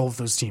than all of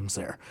those teams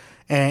there.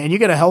 And you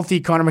get a healthy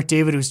Connor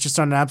McDavid who's just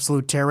on an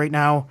absolute tear right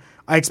now.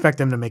 I expect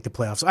them to make the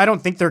playoffs. I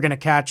don't think they're going to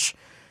catch,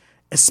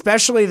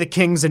 especially the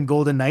Kings and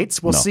Golden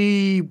Knights. We'll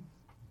see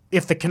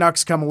if the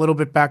Canucks come a little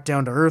bit back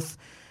down to earth.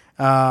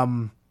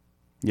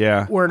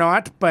 Or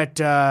not. But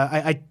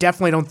I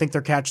definitely don't think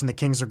they're catching the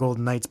Kings or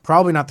Golden Knights.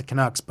 Probably not the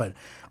Canucks, but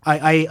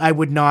I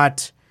would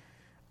not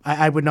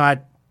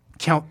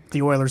count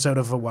the Oilers out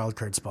of a wild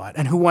card spot.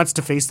 And who wants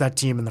to face that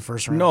team in the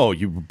first round? No,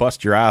 you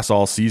bust your ass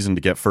all season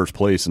to get first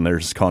place, and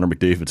there's Connor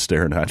McDavid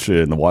staring at you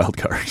in the wild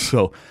card.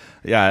 So,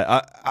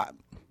 yeah,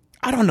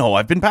 I don't know.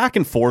 I've been back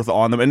and forth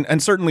on them,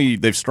 and certainly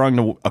they've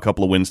strung a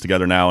couple of wins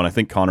together now, and I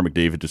think Connor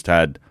McDavid just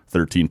had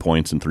 13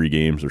 points in 3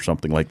 games or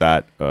something like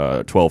that,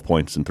 12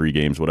 points in 3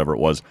 games, whatever it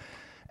was.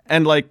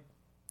 And, like,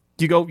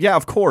 you go, yeah,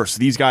 of course,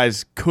 these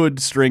guys could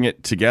string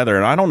it together,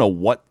 and I don't know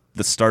what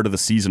the start of the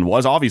season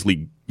was.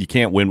 Obviously, you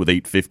can't win with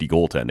 .850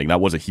 goaltending.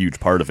 That was a huge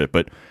part of it,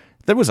 but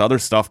there was other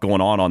stuff going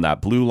on that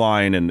blue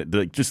line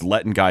and just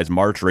letting guys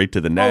march right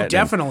to the net. Oh,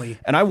 definitely.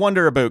 And I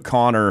wonder about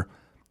Connor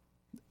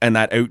and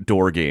that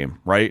outdoor game,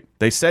 right?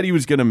 They said he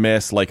was going to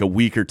miss like a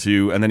week or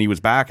 2, and then he was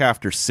back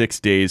after 6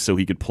 days so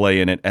he could play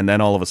in it, and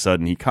then all of a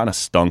sudden he kind of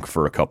stunk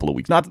for a couple of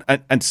weeks.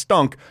 And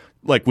stunk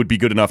like would be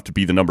good enough to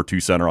be the number 2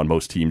 center on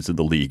most teams in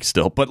the league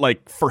still, but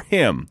like for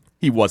him,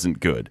 he wasn't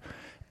good.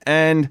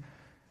 And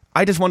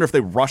I just wonder if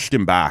they rushed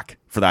him back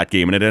for that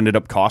game, and it ended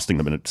up costing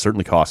them, and it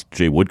certainly cost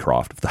Jay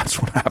Woodcroft if that's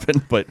what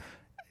happened. But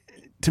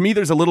to me,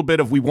 there's a little bit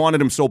of we wanted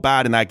him so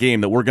bad in that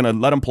game that we're going to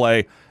let him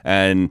play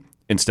and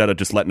instead of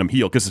just letting him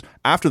heal. Because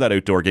after that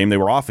outdoor game, they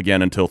were off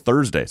again until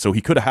Thursday, so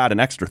he could have had an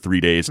extra 3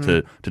 days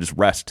to just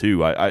rest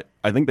too. I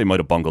think they might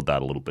have bungled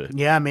that a little bit.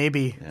 Yeah,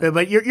 maybe. Yeah.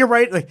 But you're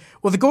right. Like,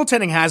 well, the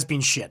goaltending has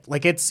been shit.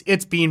 Like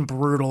it's been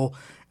brutal.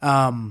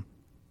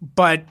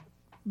 But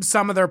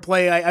some of their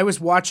play, I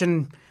watched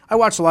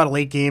a lot of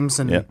late games,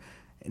 and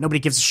nobody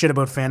gives a shit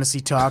about fantasy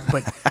talk.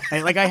 But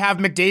I have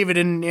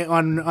McDavid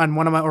on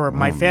one of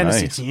my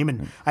fantasy team,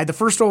 and I had the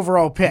first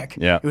overall pick.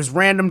 Yeah. It was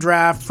random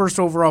draft, first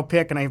overall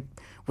pick, and I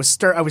was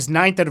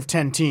 9th out of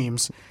 10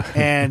 teams,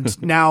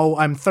 and now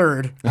I'm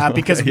 3rd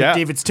because of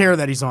McDavid's tear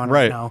that he's on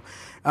right now.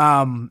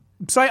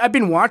 So I've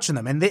been watching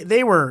them, and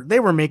they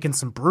were making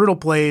some brutal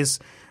plays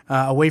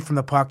away from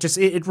the puck. Just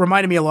it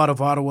reminded me a lot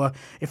of Ottawa.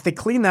 If they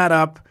clean that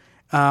up.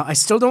 I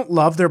still don't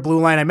love their blue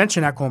line. I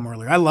mentioned Ekholm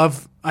earlier. I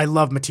love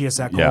Matthias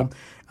Ekholm.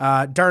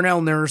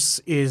 Darnell Nurse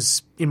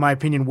is, in my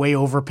opinion, way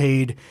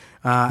overpaid.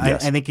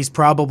 Yes. I think he's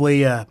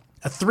probably a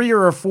 3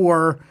 or a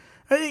 4.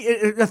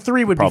 A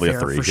 3 would probably be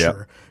fair a 3, for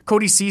sure.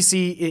 Cody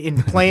Ceci,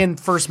 in playing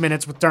first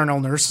minutes with Darnell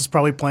Nurse, is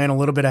probably playing a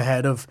little bit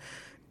ahead of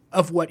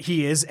what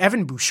he is.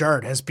 Evan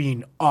Bouchard has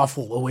been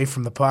awful away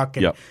from the puck.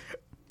 And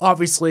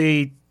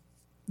obviously,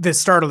 the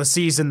start of the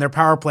season, their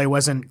power play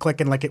wasn't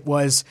clicking like it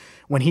was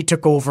when he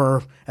took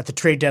over at the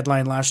trade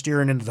deadline last year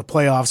and into the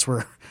playoffs,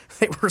 where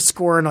they were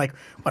scoring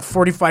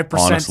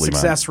 45%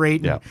 success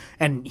rate.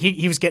 And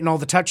he was getting all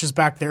the touches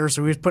back there,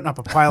 so he was putting up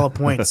a pile of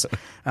points.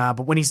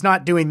 But when he's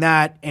not doing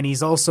that, and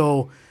he's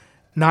also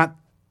not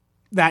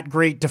that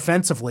great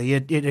defensively,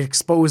 it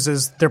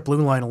exposes their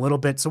blue line a little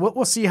bit. So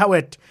we'll see how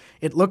it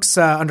looks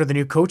under the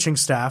new coaching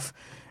staff.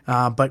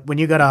 But when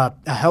you got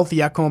a healthy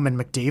Ekholm and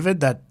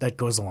McDavid, that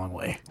goes a long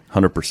way.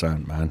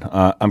 100%, man.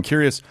 I'm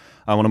curious.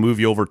 I want to move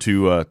you over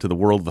to the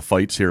world of the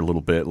fights here a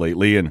little bit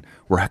lately, and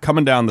we're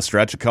coming down the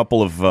stretch. A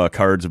couple of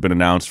cards have been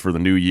announced for the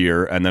new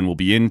year, and then we'll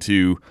be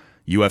into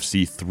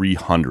UFC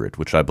 300,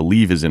 which I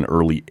believe is in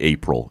early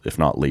April, if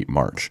not late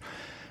March.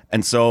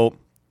 And so,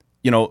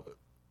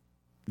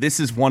 this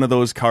is one of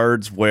those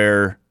cards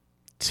where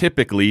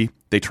typically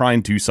they try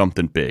and do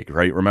something big,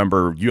 right?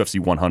 Remember, UFC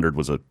 100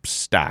 was a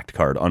stacked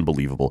card,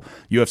 unbelievable.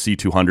 UFC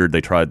 200,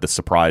 they tried the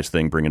surprise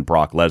thing, bringing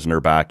Brock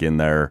Lesnar back in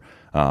there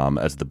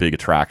as the big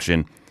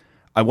attraction.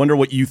 I wonder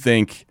what you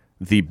think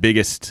the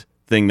biggest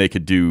thing they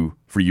could do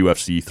for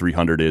UFC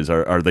 300 is.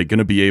 Are they going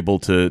to be able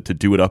to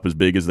do it up as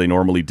big as they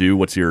normally do?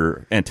 What's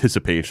your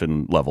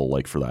anticipation level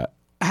like for that?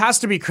 It has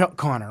to be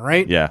Connor,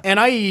 right? Yeah. And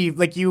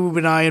like you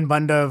and I and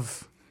Bunda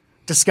have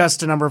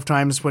discussed a number of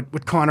times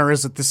what Connor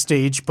is at this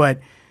stage, but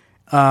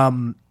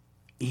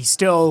he's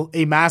still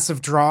a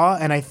massive draw,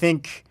 and I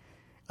think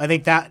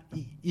that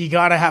you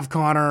got to have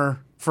Connor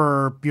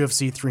for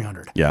UFC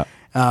 300. Yeah.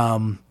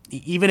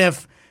 Even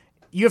if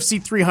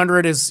UFC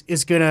 300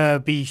 is going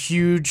to be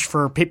huge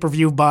for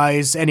pay-per-view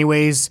buys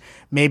anyways,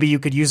 maybe you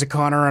could use a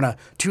Connor on a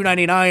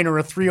 $299 or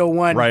a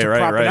 $301 to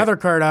prop another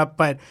card up,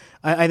 but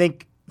I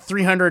think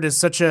 300 is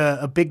such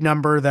a big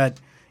number that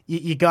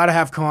you got to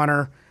have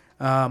Connor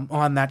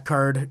on that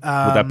card. Would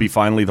that be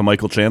finally the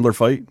Michael Chandler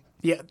fight?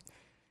 Yeah.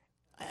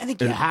 I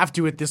think you have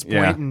to at this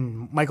point,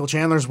 and Michael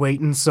Chandler's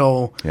waiting,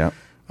 so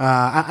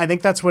I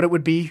think that's what it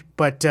would be.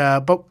 But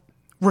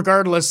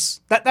regardless,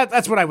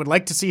 that's what I would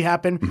like to see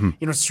happen.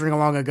 Mm-hmm. String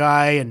along a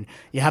guy, and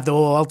you have the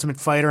whole Ultimate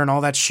Fighter and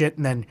all that shit,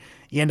 and then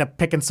you end up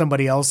picking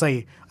somebody else.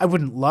 I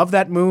wouldn't love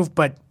that move,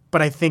 but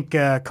I think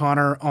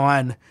Connor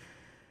on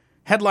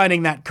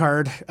headlining that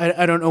card.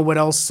 I don't know what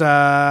else.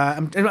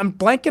 I'm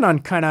blanking on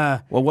kind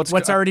of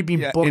what's already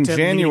been booked in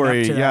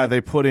January.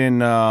 They put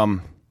in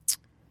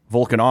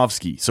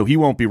Volkanovski, so he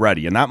won't be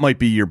ready, and that might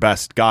be your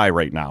best guy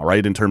right now,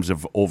 right? In terms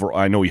of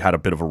I know he had a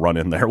bit of a run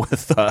in there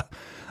with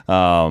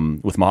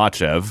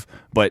Makhachev,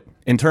 but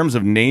in terms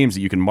of names that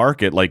you can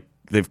market, like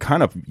they've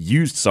kind of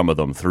used some of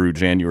them through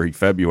January,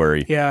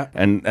 February,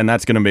 and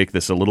that's going to make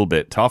this a little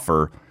bit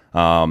tougher.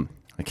 I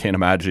can't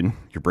imagine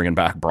you're bringing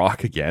back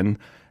Brock again.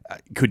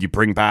 Could you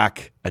bring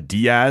back a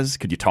Diaz?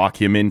 Could you talk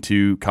him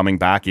into coming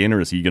back in, or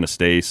is he going to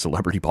stay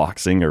celebrity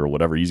boxing or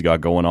whatever he's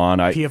got going on?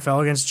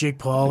 PFL against Jake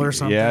Paul or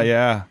something?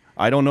 Yeah.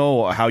 I don't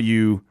know how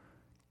I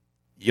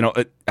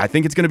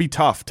think it's going to be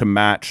tough to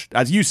match.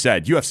 As you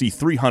said, UFC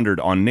 300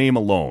 on name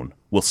alone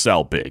will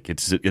sell big.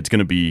 It's going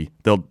to be,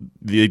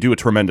 they do a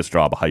tremendous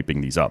job of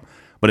hyping these up.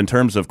 But in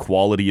terms of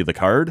quality of the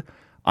card,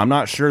 I'm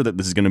not sure that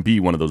this is going to be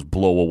one of those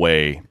blow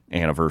away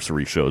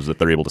anniversary shows that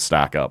they're able to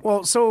stack up.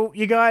 Well, so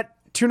you got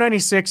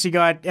 296, you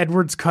got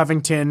Edwards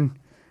Covington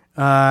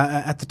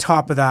at the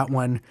top of that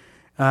one.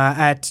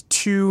 At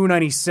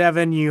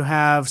 297, you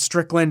have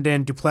Strickland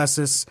and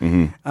Duplessis.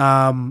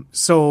 Mm-hmm.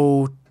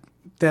 So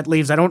that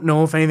leaves, I don't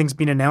know if anything's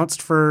been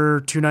announced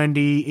for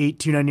 298,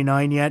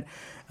 299 yet.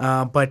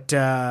 But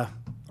I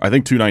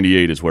think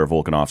 298 is where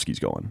Volkanovski's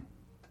going,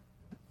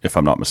 if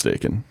I'm not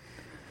mistaken.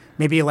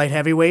 Maybe a light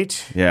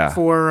heavyweight? Yeah.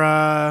 For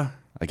I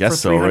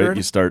guess so, right?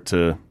 You start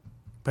to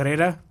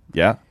Pereira?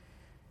 Yeah.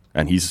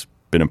 And he's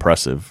been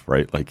impressive,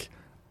 right? Like,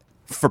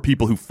 for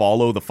people who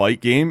follow the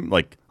fight game,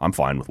 like, I'm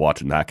fine with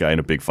watching that guy in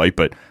a big fight,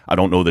 but I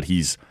don't know that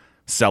he's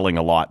selling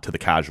a lot to the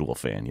casual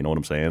fan. You know what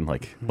I'm saying?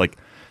 Like,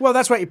 well,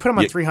 that's right. You put him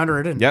on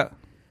 300, and yeah,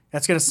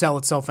 that's going to sell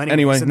itself anyway.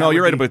 Anyway, no,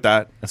 you're right about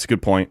that. That's a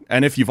good point.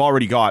 And if you've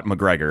already got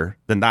McGregor,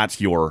 then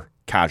that's your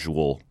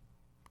casual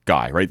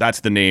guy, right? That's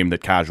the name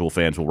that casual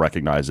fans will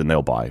recognize and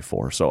they'll buy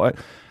for. So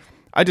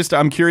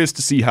I'm curious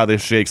to see how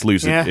this shakes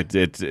loose. Yeah.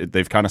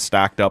 They've kind of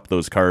stacked up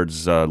those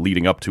cards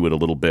leading up to it a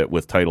little bit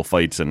with title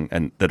fights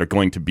and that are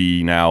going to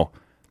be now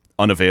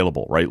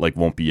unavailable, right? Like,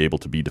 won't be able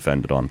to be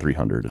defended on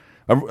 300.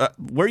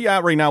 Where are you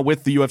at right now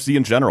with the UFC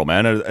in general,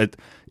 man?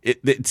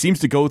 It seems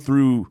to go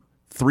through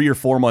 3 or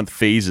 4 month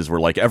phases where,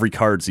 like, every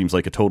card seems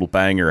like a total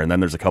banger, and then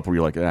there's a couple where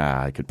you're like,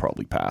 I could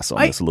probably pass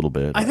on this a little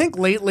bit. I think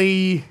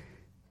lately,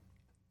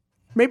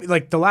 maybe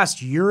like the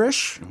last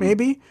year-ish,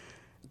 maybe,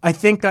 I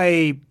think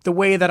the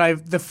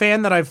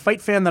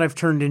fight fan that I've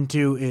turned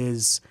into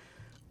is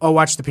I'll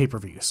watch the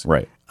pay-per-views.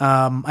 Right.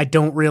 I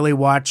don't really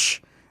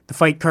watch the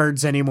fight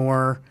cards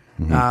anymore,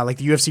 like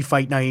the UFC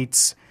fight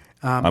nights.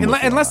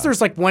 Unless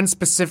there's like one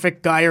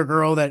specific guy or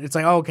girl that it's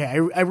like, oh, okay,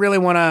 I really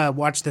want to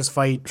watch this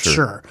fight.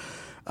 Sure.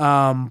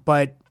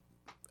 But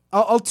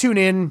I'll tune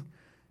in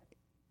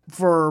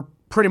for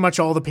pretty much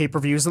all the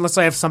pay-per-views unless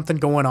I have something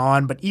going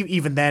on. But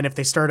even then, if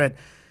they start at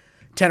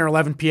 10 or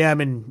 11 p.m.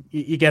 and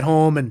you get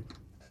home and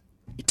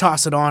you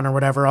toss it on or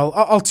whatever,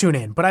 I'll tune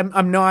in. But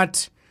I'm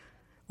not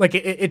like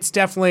it's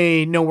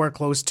definitely nowhere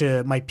close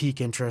to my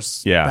peak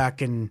interests.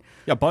 Back in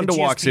Bunda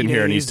walks in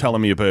here and he's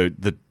telling me about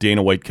the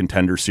Dana White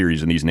Contender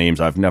Series and these names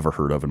I've never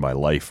heard of in my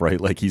life. Right,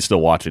 like he's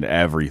still watching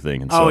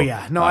everything. And so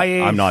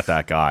I'm not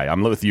that guy.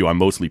 I'm with you. I'm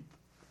mostly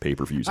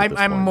pay-per-views.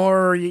 I'm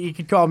more. You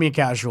could call me a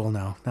casual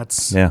now.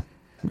 That's yeah.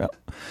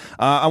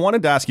 I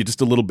wanted to ask you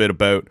just a little bit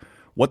about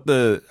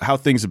how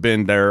things have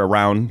been there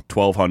around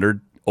 1200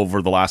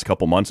 over the last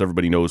couple months.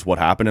 Everybody knows what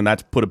happened, and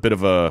that's put a bit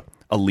of a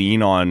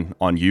lean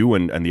on you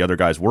and the other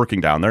guys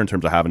working down there in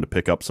terms of having to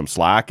pick up some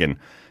slack, and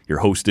you're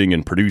hosting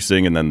and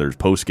producing, and then there's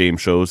post-game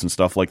shows and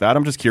stuff like that.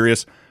 I'm just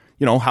curious,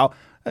 how,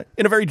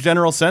 in a very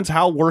general sense,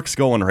 how work's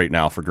going right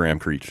now for Graham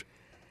Creech?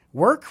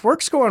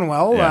 Work's going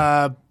well.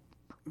 Yeah.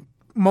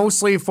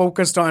 Mostly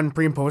focused on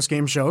pre- and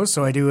post-game shows,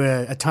 so I do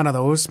a ton of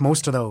those,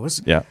 most of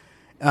those. Yeah.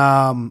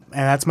 And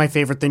that's my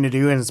favorite thing to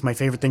do, and it's my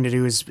favorite thing to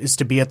do is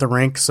to be at the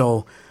rink,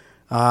 so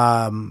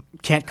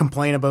can't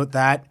complain about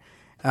that.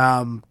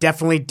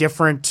 Definitely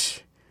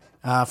different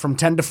from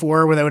 10 to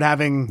 4 without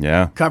having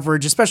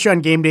coverage, especially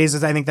on game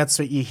days. I think that's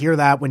what you hear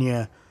that when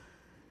you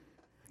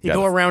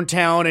go around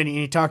town and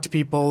you talk to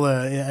people,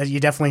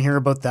 you definitely hear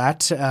about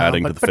that.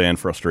 Adding to the fan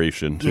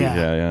frustration, too.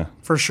 Yeah,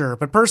 for sure.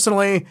 But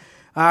personally,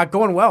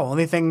 going well.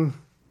 Only thing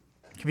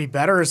could be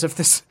better is if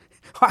this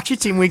hockey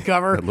team we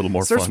cover a little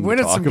more starts fun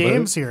winning to talk some about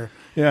games here.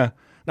 Yeah.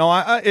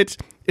 No,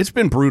 it's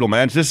been brutal,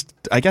 man. Just,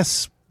 I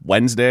guess,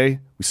 Wednesday,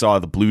 we saw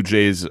the Blue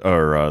Jays,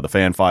 or the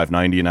Fan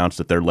 590 announced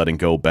that they're letting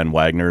go Ben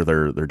Wagner,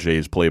 their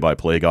Jays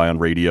play-by-play guy on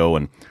radio,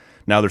 and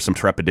now there's some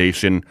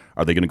trepidation.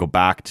 Are they going to go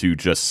back to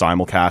just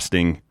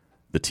simulcasting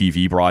the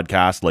TV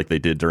broadcast like they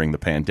did during the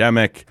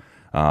pandemic?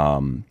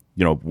 One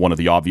of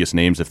the obvious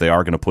names, if they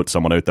are going to put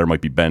someone out there,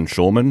 might be Ben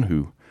Schulman,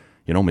 who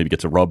maybe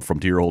gets a rub from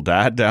dear old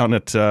dad down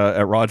at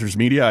Rogers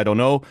Media. I don't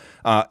know.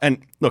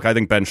 And look, I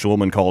think Ben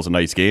Schulman calls a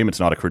nice game. It's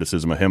not a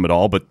criticism of him at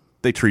all, but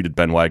they treated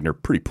Ben Wagner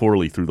pretty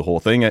poorly through the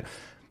whole thing.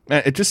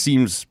 It just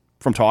seems,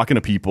 from talking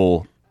to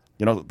people,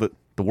 the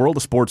world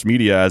of sports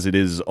media as it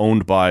is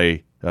owned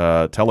by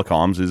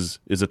telecoms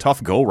is a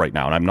tough go right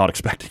now. And I'm not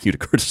expecting you to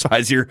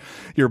criticize your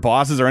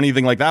bosses or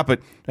anything like that,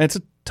 but it's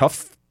a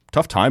tough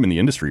time in the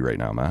industry right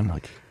now, man.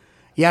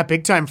 Yeah,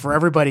 big time for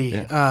everybody.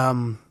 Yeah.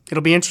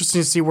 It'll be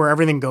interesting to see where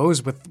everything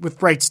goes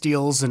with rights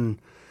deals, and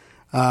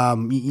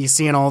you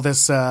seeing all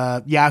this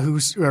Amazon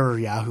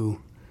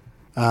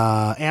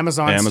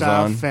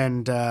stuff,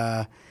 and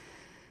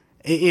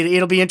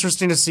it'll be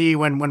interesting to see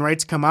when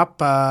rights come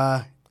up.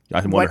 I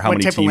wonder how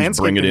many teams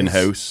bring it in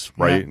house,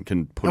 right? Yeah. And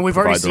can and we've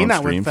already seen that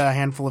streams. with a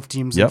handful of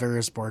teams in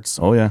various sports.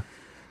 So. Oh yeah,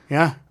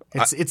 yeah.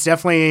 It's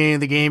definitely,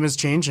 the game is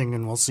changing,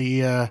 and we'll see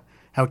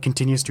how it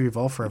continues to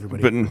evolve for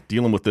everybody. But in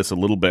dealing with this a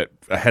little bit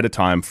ahead of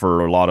time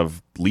for a lot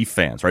of Leaf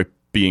fans, right?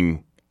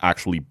 Being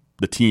actually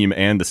the team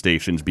and the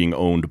stations being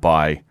owned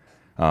by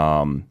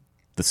the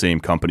same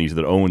companies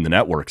that own the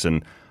networks,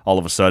 and all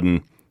of a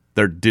sudden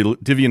they're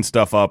divvying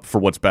stuff up for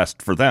what's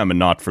best for them and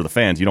not for the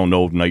fans. You don't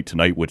know night to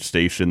night which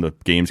station the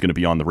game's going to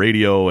be on the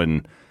radio,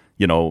 and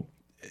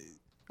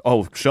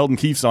Sheldon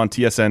Keefe's on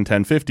TSN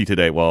 1050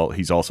 today. Well,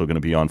 he's also going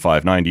to be on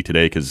 590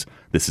 today because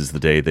this is the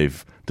day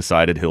they've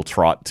decided he'll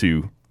trot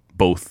to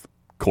both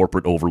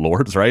corporate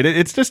overlords, right?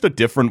 It's just a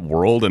different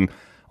world, and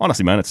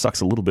honestly, man, it sucks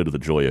a little bit of the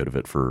joy out of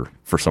it for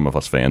some of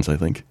us fans, I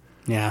think.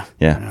 Yeah.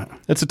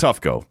 It's a tough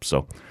go.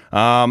 So,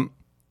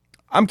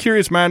 I'm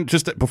curious, man,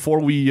 just before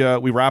we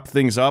wrap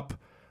things up,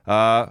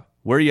 where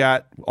are you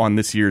at on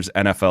this year's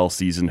NFL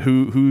season?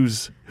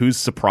 Who's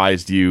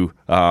surprised you?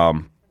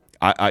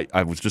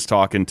 I was just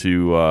talking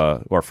to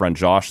our friend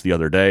Josh the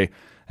other day,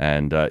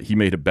 and he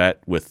made a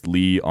bet with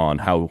Lee on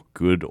how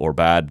good or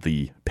bad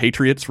the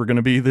Patriots were going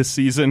to be this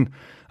season.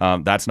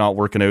 That's not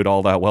working out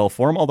all that well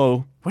for him,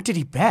 although... What did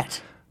he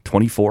bet?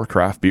 24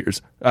 craft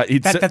beers.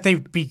 That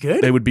they'd be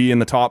good? They would be in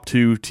the top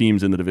 2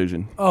 teams in the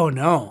division. Oh,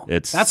 no.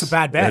 That's a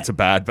bad bet. It's a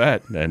bad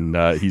bet,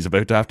 and he's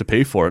about to have to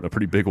pay for it in a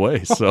pretty big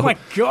way. So, oh, my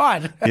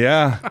God.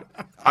 Yeah.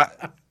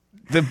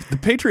 The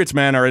Patriots,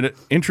 man, are an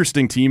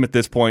interesting team at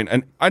this point,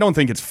 and I don't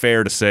think it's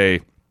fair to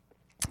say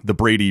the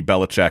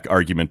Brady-Belichick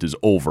argument is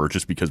over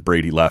just because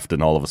Brady left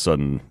and all of a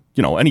sudden,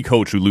 any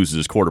coach who loses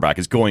his quarterback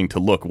is going to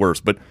look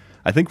worse. But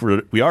I think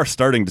we are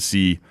starting to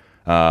see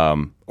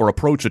or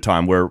approach a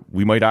time where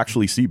we might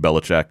actually see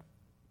Belichick.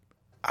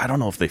 I don't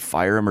know if they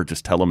fire him or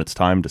just tell him it's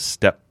time to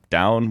step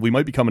down. We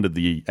might be coming to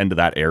the end of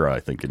that era,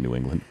 I think, in New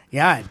England.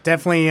 Yeah, it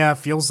definitely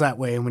feels that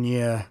way when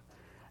you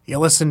you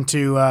listen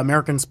to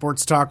American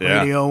Sports Talk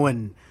Radio,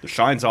 and the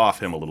shine's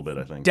off him a little bit,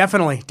 I think.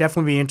 Definitely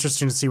be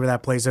interesting to see where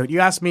that plays out. You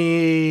asked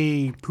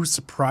me who's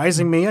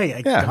surprising me.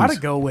 I gotta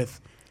go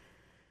with.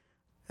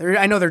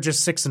 I know they're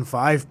just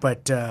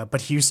 6-5,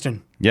 but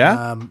Houston.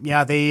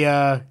 Yeah, they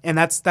and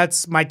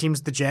that's my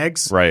team's the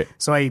Jags. Right.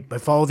 So I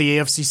follow the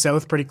AFC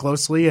South pretty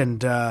closely,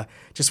 and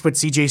just what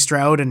CJ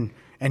Stroud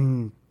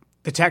and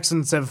the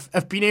Texans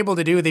have been able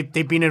to do.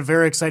 They've been a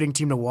very exciting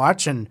team to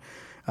watch, and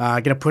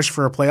going to push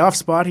for a playoff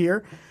spot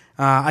here.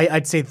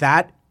 I'd say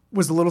that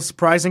was a little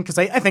surprising because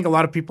I think a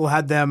lot of people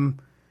had them.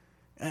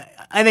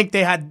 I think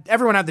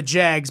everyone had the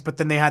Jags, but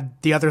then they had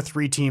the other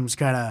three teams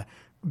kind of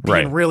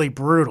being really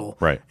brutal.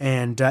 Right.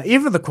 And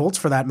even the Colts,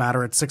 for that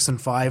matter, at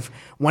 6-5,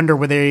 wonder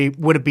where they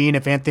would have been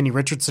if Anthony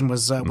Richardson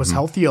was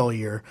healthy all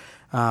year.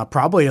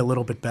 Probably a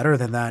little bit better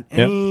than that.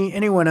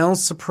 Anyone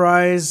else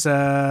surprise?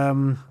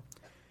 Top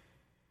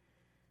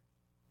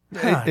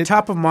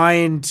of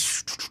mind,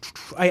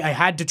 I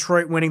had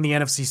Detroit winning the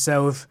NFC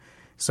South,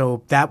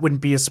 so that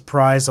wouldn't be a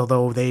surprise,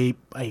 although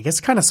I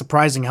guess kind of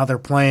surprising how they're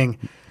playing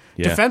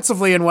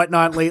defensively and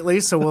whatnot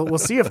lately, so we'll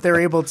see if they're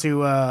able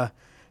to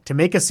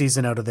make a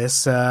season out of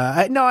this.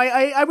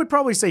 I would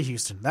probably say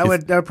Houston. That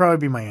would probably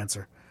be my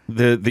answer.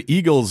 The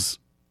Eagles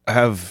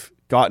have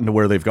gotten to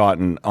where they've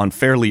gotten on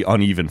fairly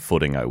uneven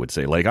footing, I would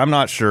say. Like, I'm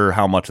not sure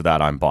how much of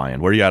that I'm buying.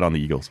 Where are you at on the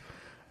Eagles?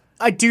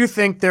 I do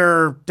think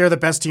they're the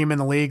best team in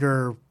the league,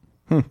 or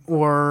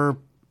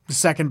the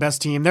second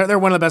best team. They're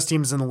one of the best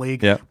teams in the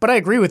league. Yeah. But I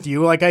agree with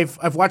you. Like,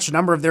 I've watched a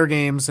number of their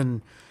games,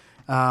 and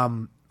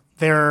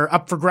they're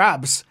up for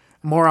grabs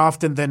more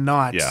often than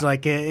not. Yeah.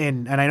 Like,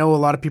 and I know a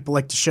lot of people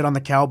like to shit on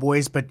the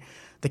Cowboys, but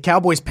the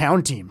Cowboys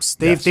pound teams.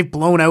 They've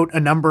blown out a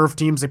number of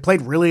teams. They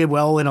played really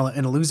well in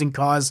a losing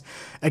cause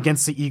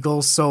against the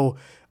Eagles. So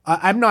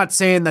I'm not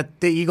saying that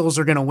the Eagles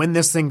are going to win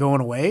this thing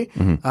going away.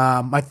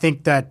 Mm-hmm. I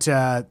think that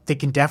they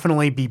can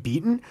definitely be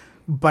beaten,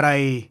 but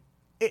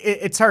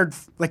it's hard.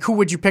 Like, who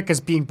would you pick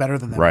as being better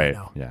than them right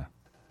now? Yeah.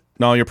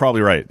 No, you're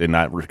probably right in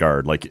that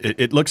regard. Like,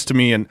 it looks to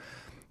me, and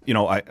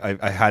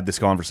I had this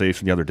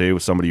conversation the other day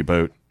with somebody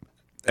about,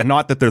 and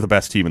not that they're the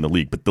best team in the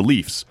league, but the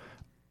Leafs,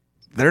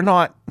 they're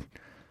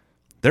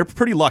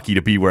pretty lucky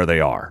to be where they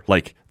are.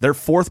 Like, they're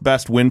fourth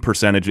best win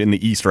percentage in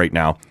the East right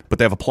now, but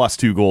they have a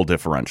 +2 goal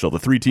differential. The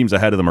three teams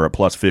ahead of them are at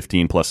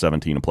 +15,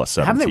 +17, and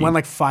 +17. Haven't they won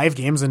like 5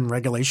 games in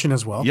regulation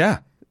as well? Yeah.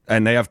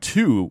 And they have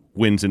 2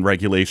 wins in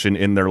regulation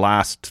in their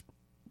last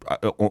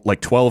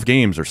 12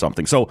 games or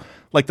something. So,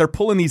 like, they're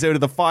pulling these out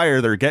of the fire.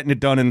 They're getting it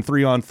done in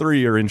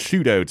 3-on-3 or in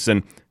shootouts.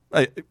 And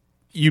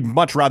you'd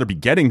much rather be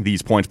getting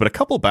these points, but a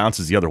couple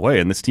bounces the other way,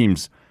 and this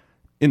team's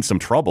in some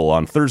trouble.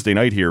 On Thursday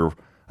night here,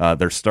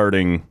 they're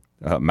starting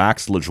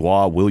Max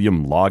Lajoie,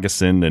 William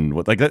Lagesson, and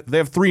they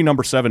have 3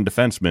 number 7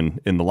 defensemen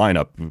in the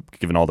lineup,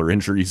 given all their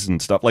injuries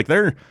and stuff. Like,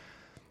 the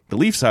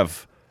Leafs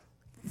have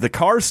the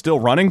car's still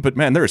running, but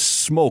man, there is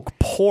smoke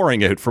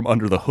pouring out from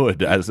under the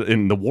hood as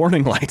in the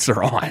warning lights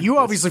are on. You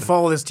obviously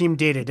follow this team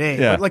day to day.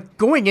 Yeah. But like,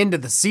 going into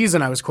the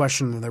season, I was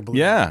questioning their blue line.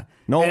 Yeah,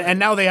 no, and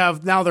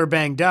now they're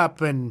banged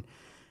up, and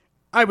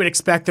I would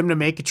expect them to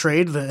make a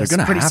trade. It's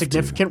a pretty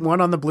significant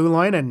one on the blue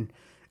line, and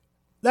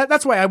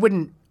that's why I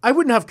wouldn't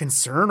have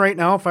concern right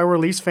now if I were a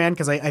Leafs fan,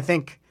 because I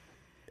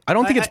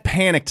don't think it's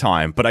panic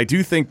time, but I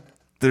do think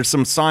there's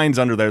some signs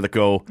under there that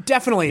go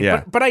definitely.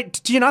 Yeah.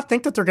 But do you not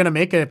think that they're going to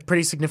make a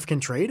pretty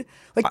significant trade?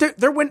 Like,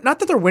 they're not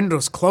that their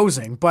window's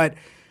closing, but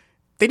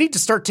they need to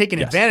start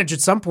taking advantage at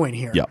some point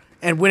here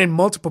and winning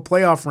multiple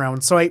playoff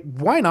rounds. So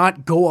why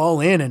not go all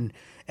in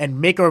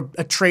and make a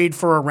trade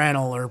for a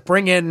rental or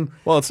bring in...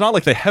 Well, it's not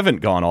like they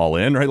haven't gone all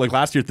in, right? Like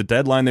last year at the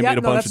deadline, they made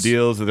a bunch of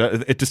deals.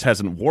 It just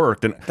hasn't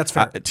worked. And that's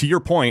fair. To your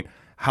point,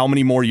 how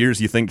many more years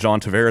do you think John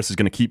Tavares is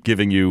going to keep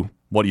giving you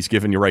what he's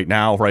giving you right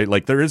now, right?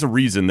 Like, there is a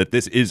reason that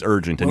this is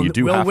urgent, and you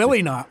do have to.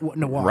 Willie not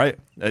walk. Right.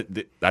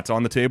 That's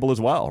on the table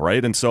as well,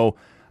 right? And so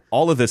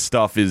all of this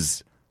stuff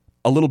is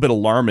a little bit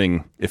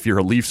alarming if you're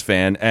a Leafs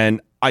fan,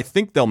 and I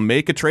think they'll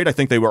make a trade. I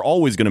think they were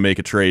always going to make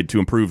a trade to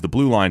improve the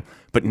blue line,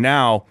 but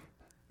now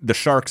the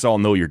Sharks all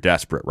know you're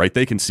desperate, right?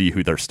 They can see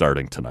who they're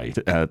starting tonight,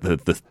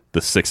 the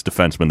 6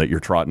 defenseman that you're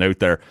trotting out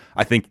there.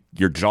 I think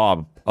your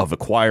job of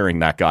acquiring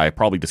that guy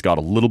probably just got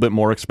a little bit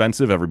more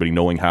expensive, everybody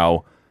knowing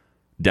how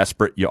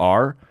desperate you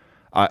are.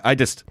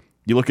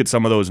 You look at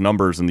some of those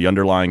numbers and the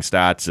underlying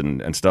stats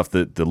and stuff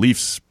that the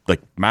Leafs,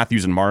 like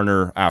Matthews and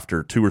Marner,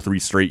 after 2 or 3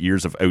 straight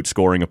years of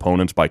outscoring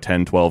opponents by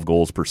 10, 12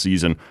 goals per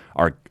season,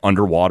 are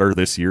underwater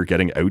this year,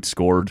 getting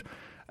outscored.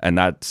 And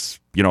that's,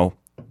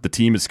 the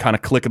team is kind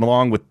of clicking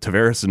along with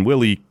Tavares and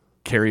Willie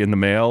carrying the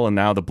mail, and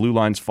now the blue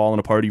line's falling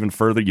apart even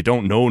further. You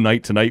don't know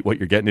night to night what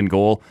you're getting in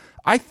goal.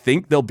 I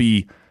think they'll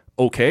be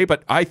okay,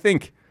 but I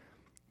think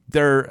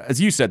as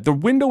you said, the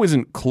window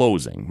isn't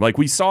closing. Like,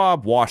 we saw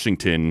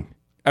Washington,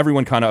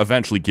 everyone kind of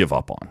eventually give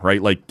up on,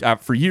 right? Like,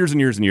 for years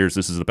and years and years,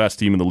 this is the best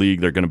team in the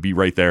league. They're going to be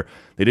right there.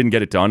 They didn't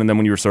get it done, and then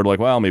when you were sort of like,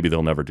 well, maybe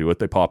they'll never do it,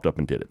 they popped up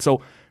and did it.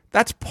 So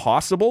that's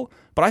possible,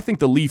 but I think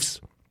the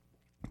Leafs'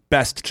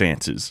 best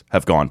chances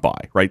have gone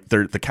by, right?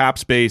 The cap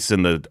space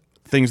and the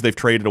things they've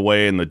traded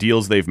away and the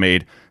deals they've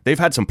made, they've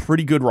had some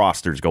pretty good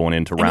rosters going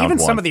into round even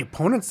one. some of the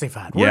opponents they've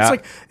had. Where it's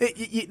like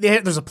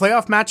there's a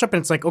playoff matchup, and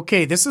it's like,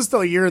 okay, this is the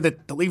year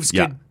that the Leafs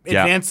could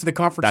advance to the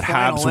conference that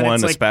final. Habs and one,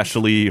 it's like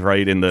especially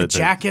right in the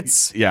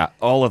Jackets.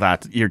 all of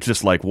that. You're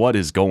just like, what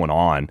is going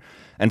on?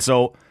 And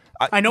so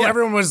I know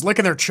everyone was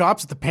licking their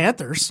chops at the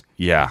Panthers.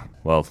 Yeah,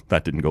 well,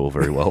 that didn't go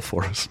very well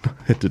for us.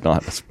 It did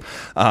not.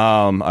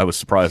 I was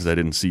surprised I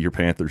didn't see your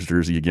Panthers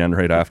jersey again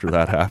right after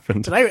that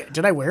happened.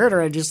 Did I wear it,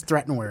 or I just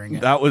threaten wearing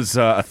it? That was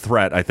a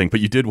threat, I think,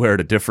 but you did wear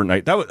it a different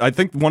night. That was, I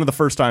think, one of the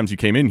first times you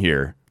came in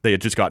here. They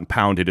had just gotten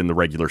pounded in the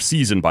regular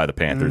season by the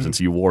Panthers, and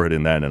so you wore it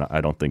in then, and I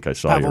don't think I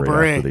saw you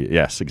right after the...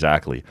 Yes,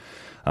 exactly.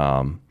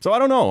 So I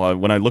don't know.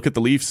 When I look at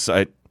the Leafs,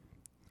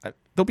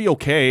 they'll be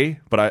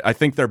okay, but I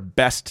think their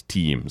best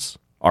teams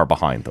are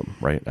behind them,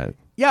 right?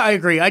 Yeah, I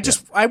agree.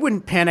 I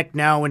wouldn't panic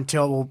now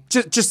until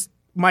just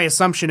my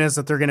assumption is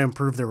that they're going to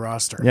improve their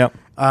roster. Yeah.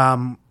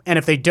 And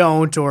if they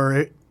don't,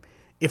 or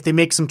if they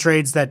make some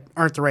trades that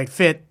aren't the right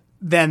fit,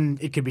 then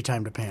it could be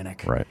time to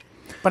panic. Right.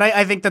 But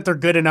I think that they're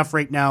good enough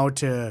right now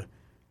to...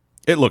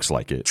 It looks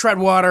like it. Tread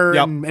water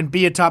and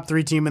be a top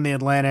 3 team in the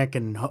Atlantic,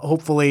 and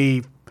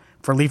hopefully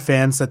for Leaf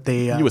fans that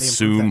they... you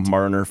assume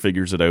Marner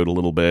figures it out a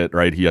little bit,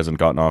 right? He hasn't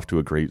gotten off to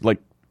a great...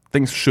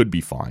 things should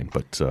be fine,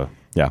 but...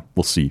 yeah,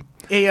 we'll see.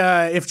 Hey,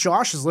 if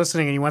Josh is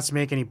listening and he wants to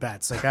make any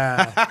bets,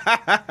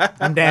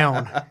 I'm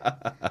down.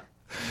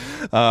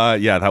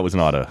 Yeah, that was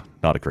not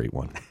a great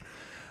one.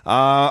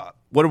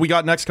 What do we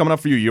got next coming up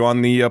for you? You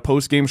on the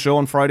post game show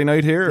on Friday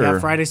night here? Yeah,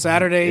 Friday,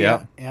 Saturday.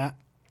 Yeah.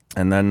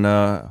 And then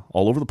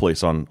all over the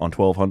place on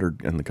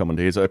 1200 in the coming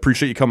days. I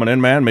appreciate you coming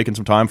in, man, making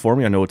some time for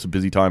me. I know it's a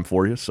busy time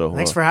for you. So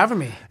thanks for having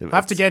me. I'll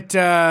have to get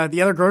the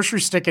other grocery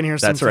stick in here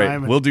sometime.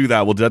 That's right. We'll do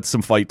that. We'll do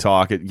some fight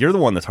talk. You're the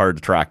one that's hard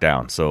to track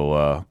down,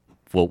 so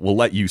we'll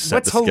let you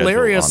set the schedule. What's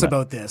hilarious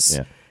about this,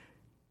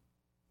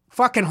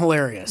 fucking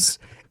hilarious,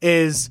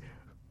 is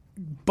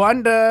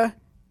Bunda,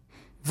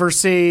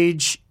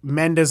 Versage,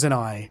 Mendes, and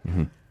I,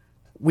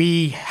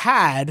 we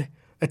had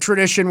a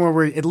tradition where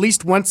we at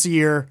least once a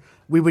year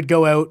we would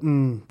go out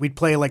and we'd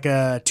play like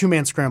a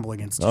 2-man scramble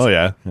against each other.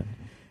 Yeah.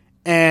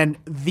 And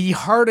the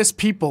hardest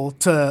people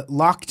to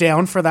lock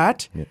down for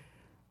that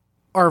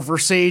are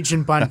Versage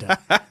and Bunda.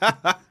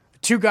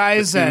 Two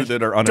guys that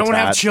don't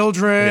have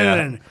children.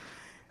 And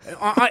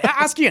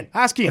ask Ian.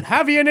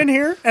 Have Ian in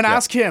here and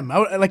ask him.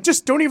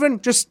 Just don't even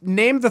just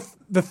name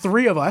the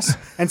 3 of us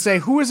and say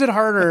who is it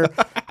harder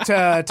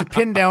to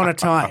pin down a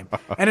time.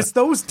 And it's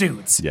those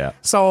dudes. Yeah.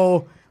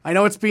 So I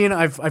know I've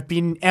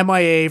been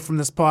MIA from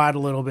this pod a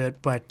little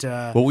bit, but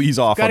we'll ease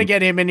off. Got to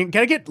get him in. Got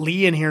to get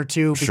Lee in here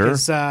too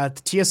because the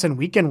TSN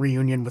weekend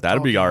reunion with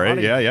that'd be all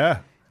right. Yeah.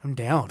 I'm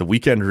down. The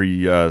weekend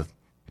with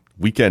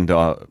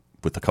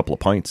a couple of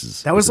pints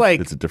it's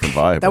a different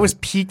vibe. That was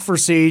peak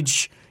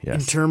Versage in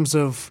terms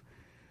of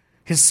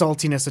his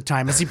saltiness at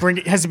time.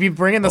 Has he been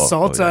bringing the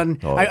salt on?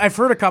 I've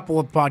heard a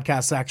couple of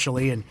podcasts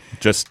actually, and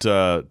just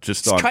on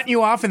cutting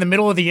you off in the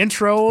middle of the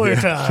intro.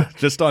 Yeah.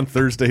 Just on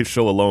Thursday's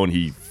show alone,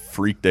 he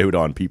freaked out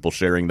on people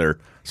sharing their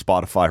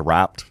Spotify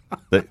Wrapped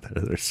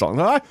their song.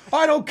 I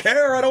don't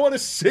care. I don't want to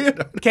see it.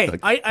 Okay,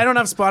 I don't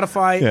have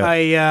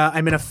Spotify. Yeah.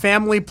 I'm in a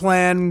family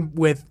plan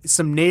with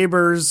some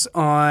neighbors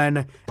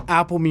on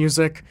Apple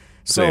Music.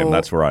 Same,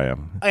 that's where I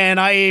am. And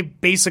I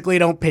basically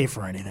don't pay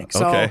for anything.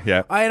 So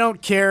I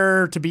don't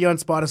care to be on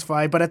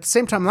Spotify, but at the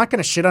same time, I'm not going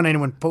to shit on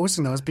anyone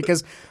posting those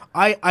because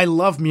I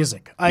love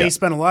music. I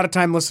spend a lot of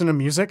time listening to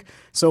music.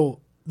 So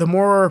the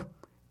more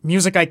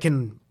music I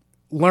can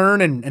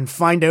learn and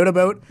find out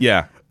about,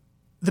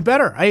 the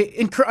better. I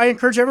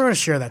encourage everyone to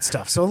share that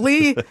stuff. So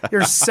Lee,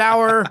 you're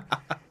sour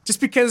just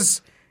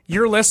because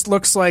your list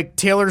looks like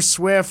Taylor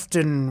Swift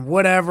and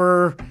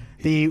whatever.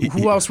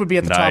 Who else would be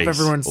at the top of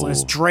everyone's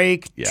list?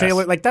 Drake,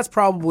 Taylor. That's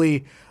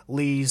probably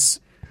Lee's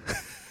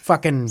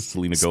fucking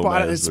Selena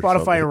Gomez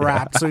Spotify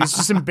Wrapped. So he's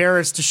just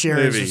embarrassed to share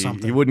it or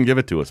something. He wouldn't give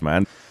it to us,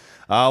 man.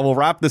 We'll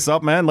wrap this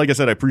up, man. Like I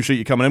said, I appreciate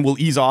you coming in. We'll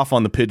ease off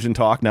on the Pigeon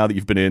talk now that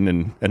you've been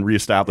in and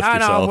reestablished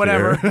yourself.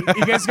 Whatever. Here.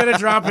 You guys got to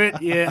drop it.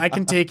 Yeah, I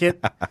can take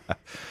it.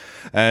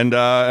 And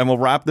we'll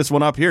wrap this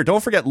one up here.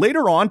 Don't forget,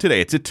 later on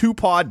today, it's a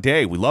 2-pod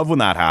day. We love when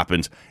that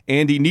happens.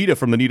 Andy Nita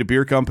from the Nita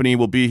Beer Company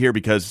will be here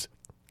because,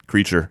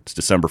 Creature, it's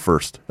December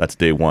 1st. That's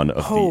day 1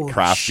 of the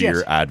craft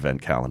beer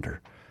advent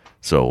calendar.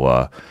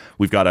 So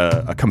we've got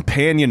a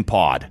companion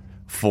pod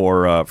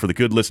for the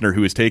good listener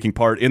who is taking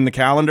part in the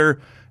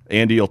calendar.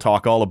 Andy will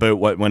talk all about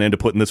what went into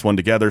putting this one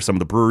together, some of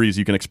the breweries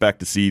you can expect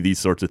to see, these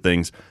sorts of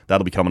things.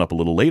 That'll be coming up a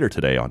little later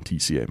today on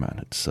TCA, man.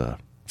 It's a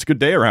good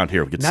day around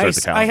here. We get to start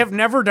the calendar. I have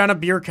never done a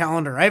beer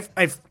calendar.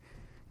 I've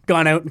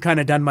gone out and kind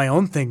of done my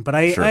own thing, but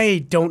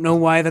I don't know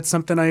why that's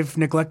something I've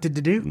neglected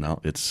to do. No,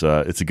 it's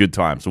a good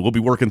time. So we'll be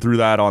working through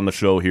that on the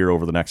show here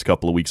over the next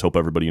couple of weeks. Hope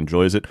everybody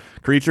enjoys it.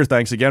 Creature,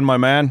 thanks again, my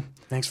man.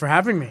 Thanks for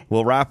having me.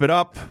 We'll wrap it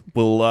up.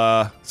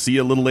 We'll see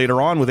you a little later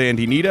on with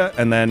Andy Nita,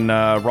 and then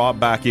Rob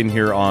back in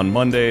here on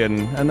Monday,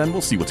 and then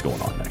we'll see what's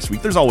going on next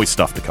week. There's always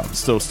stuff to come,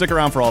 so stick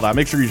around for all that.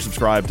 Make sure you're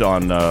subscribed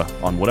on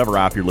whatever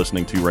app you're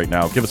listening to right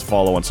now. Give us a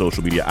follow on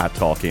social media at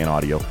Talk and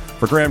Audio.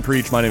 For Graham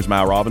Creech, my name's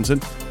Matt Robinson.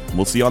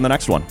 We'll see you on the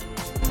next one.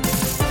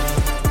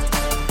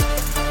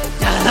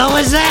 The hell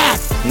is that?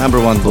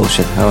 Number one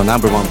bullshit. Oh,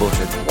 number one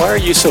bullshit. Why are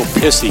you so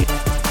pissy?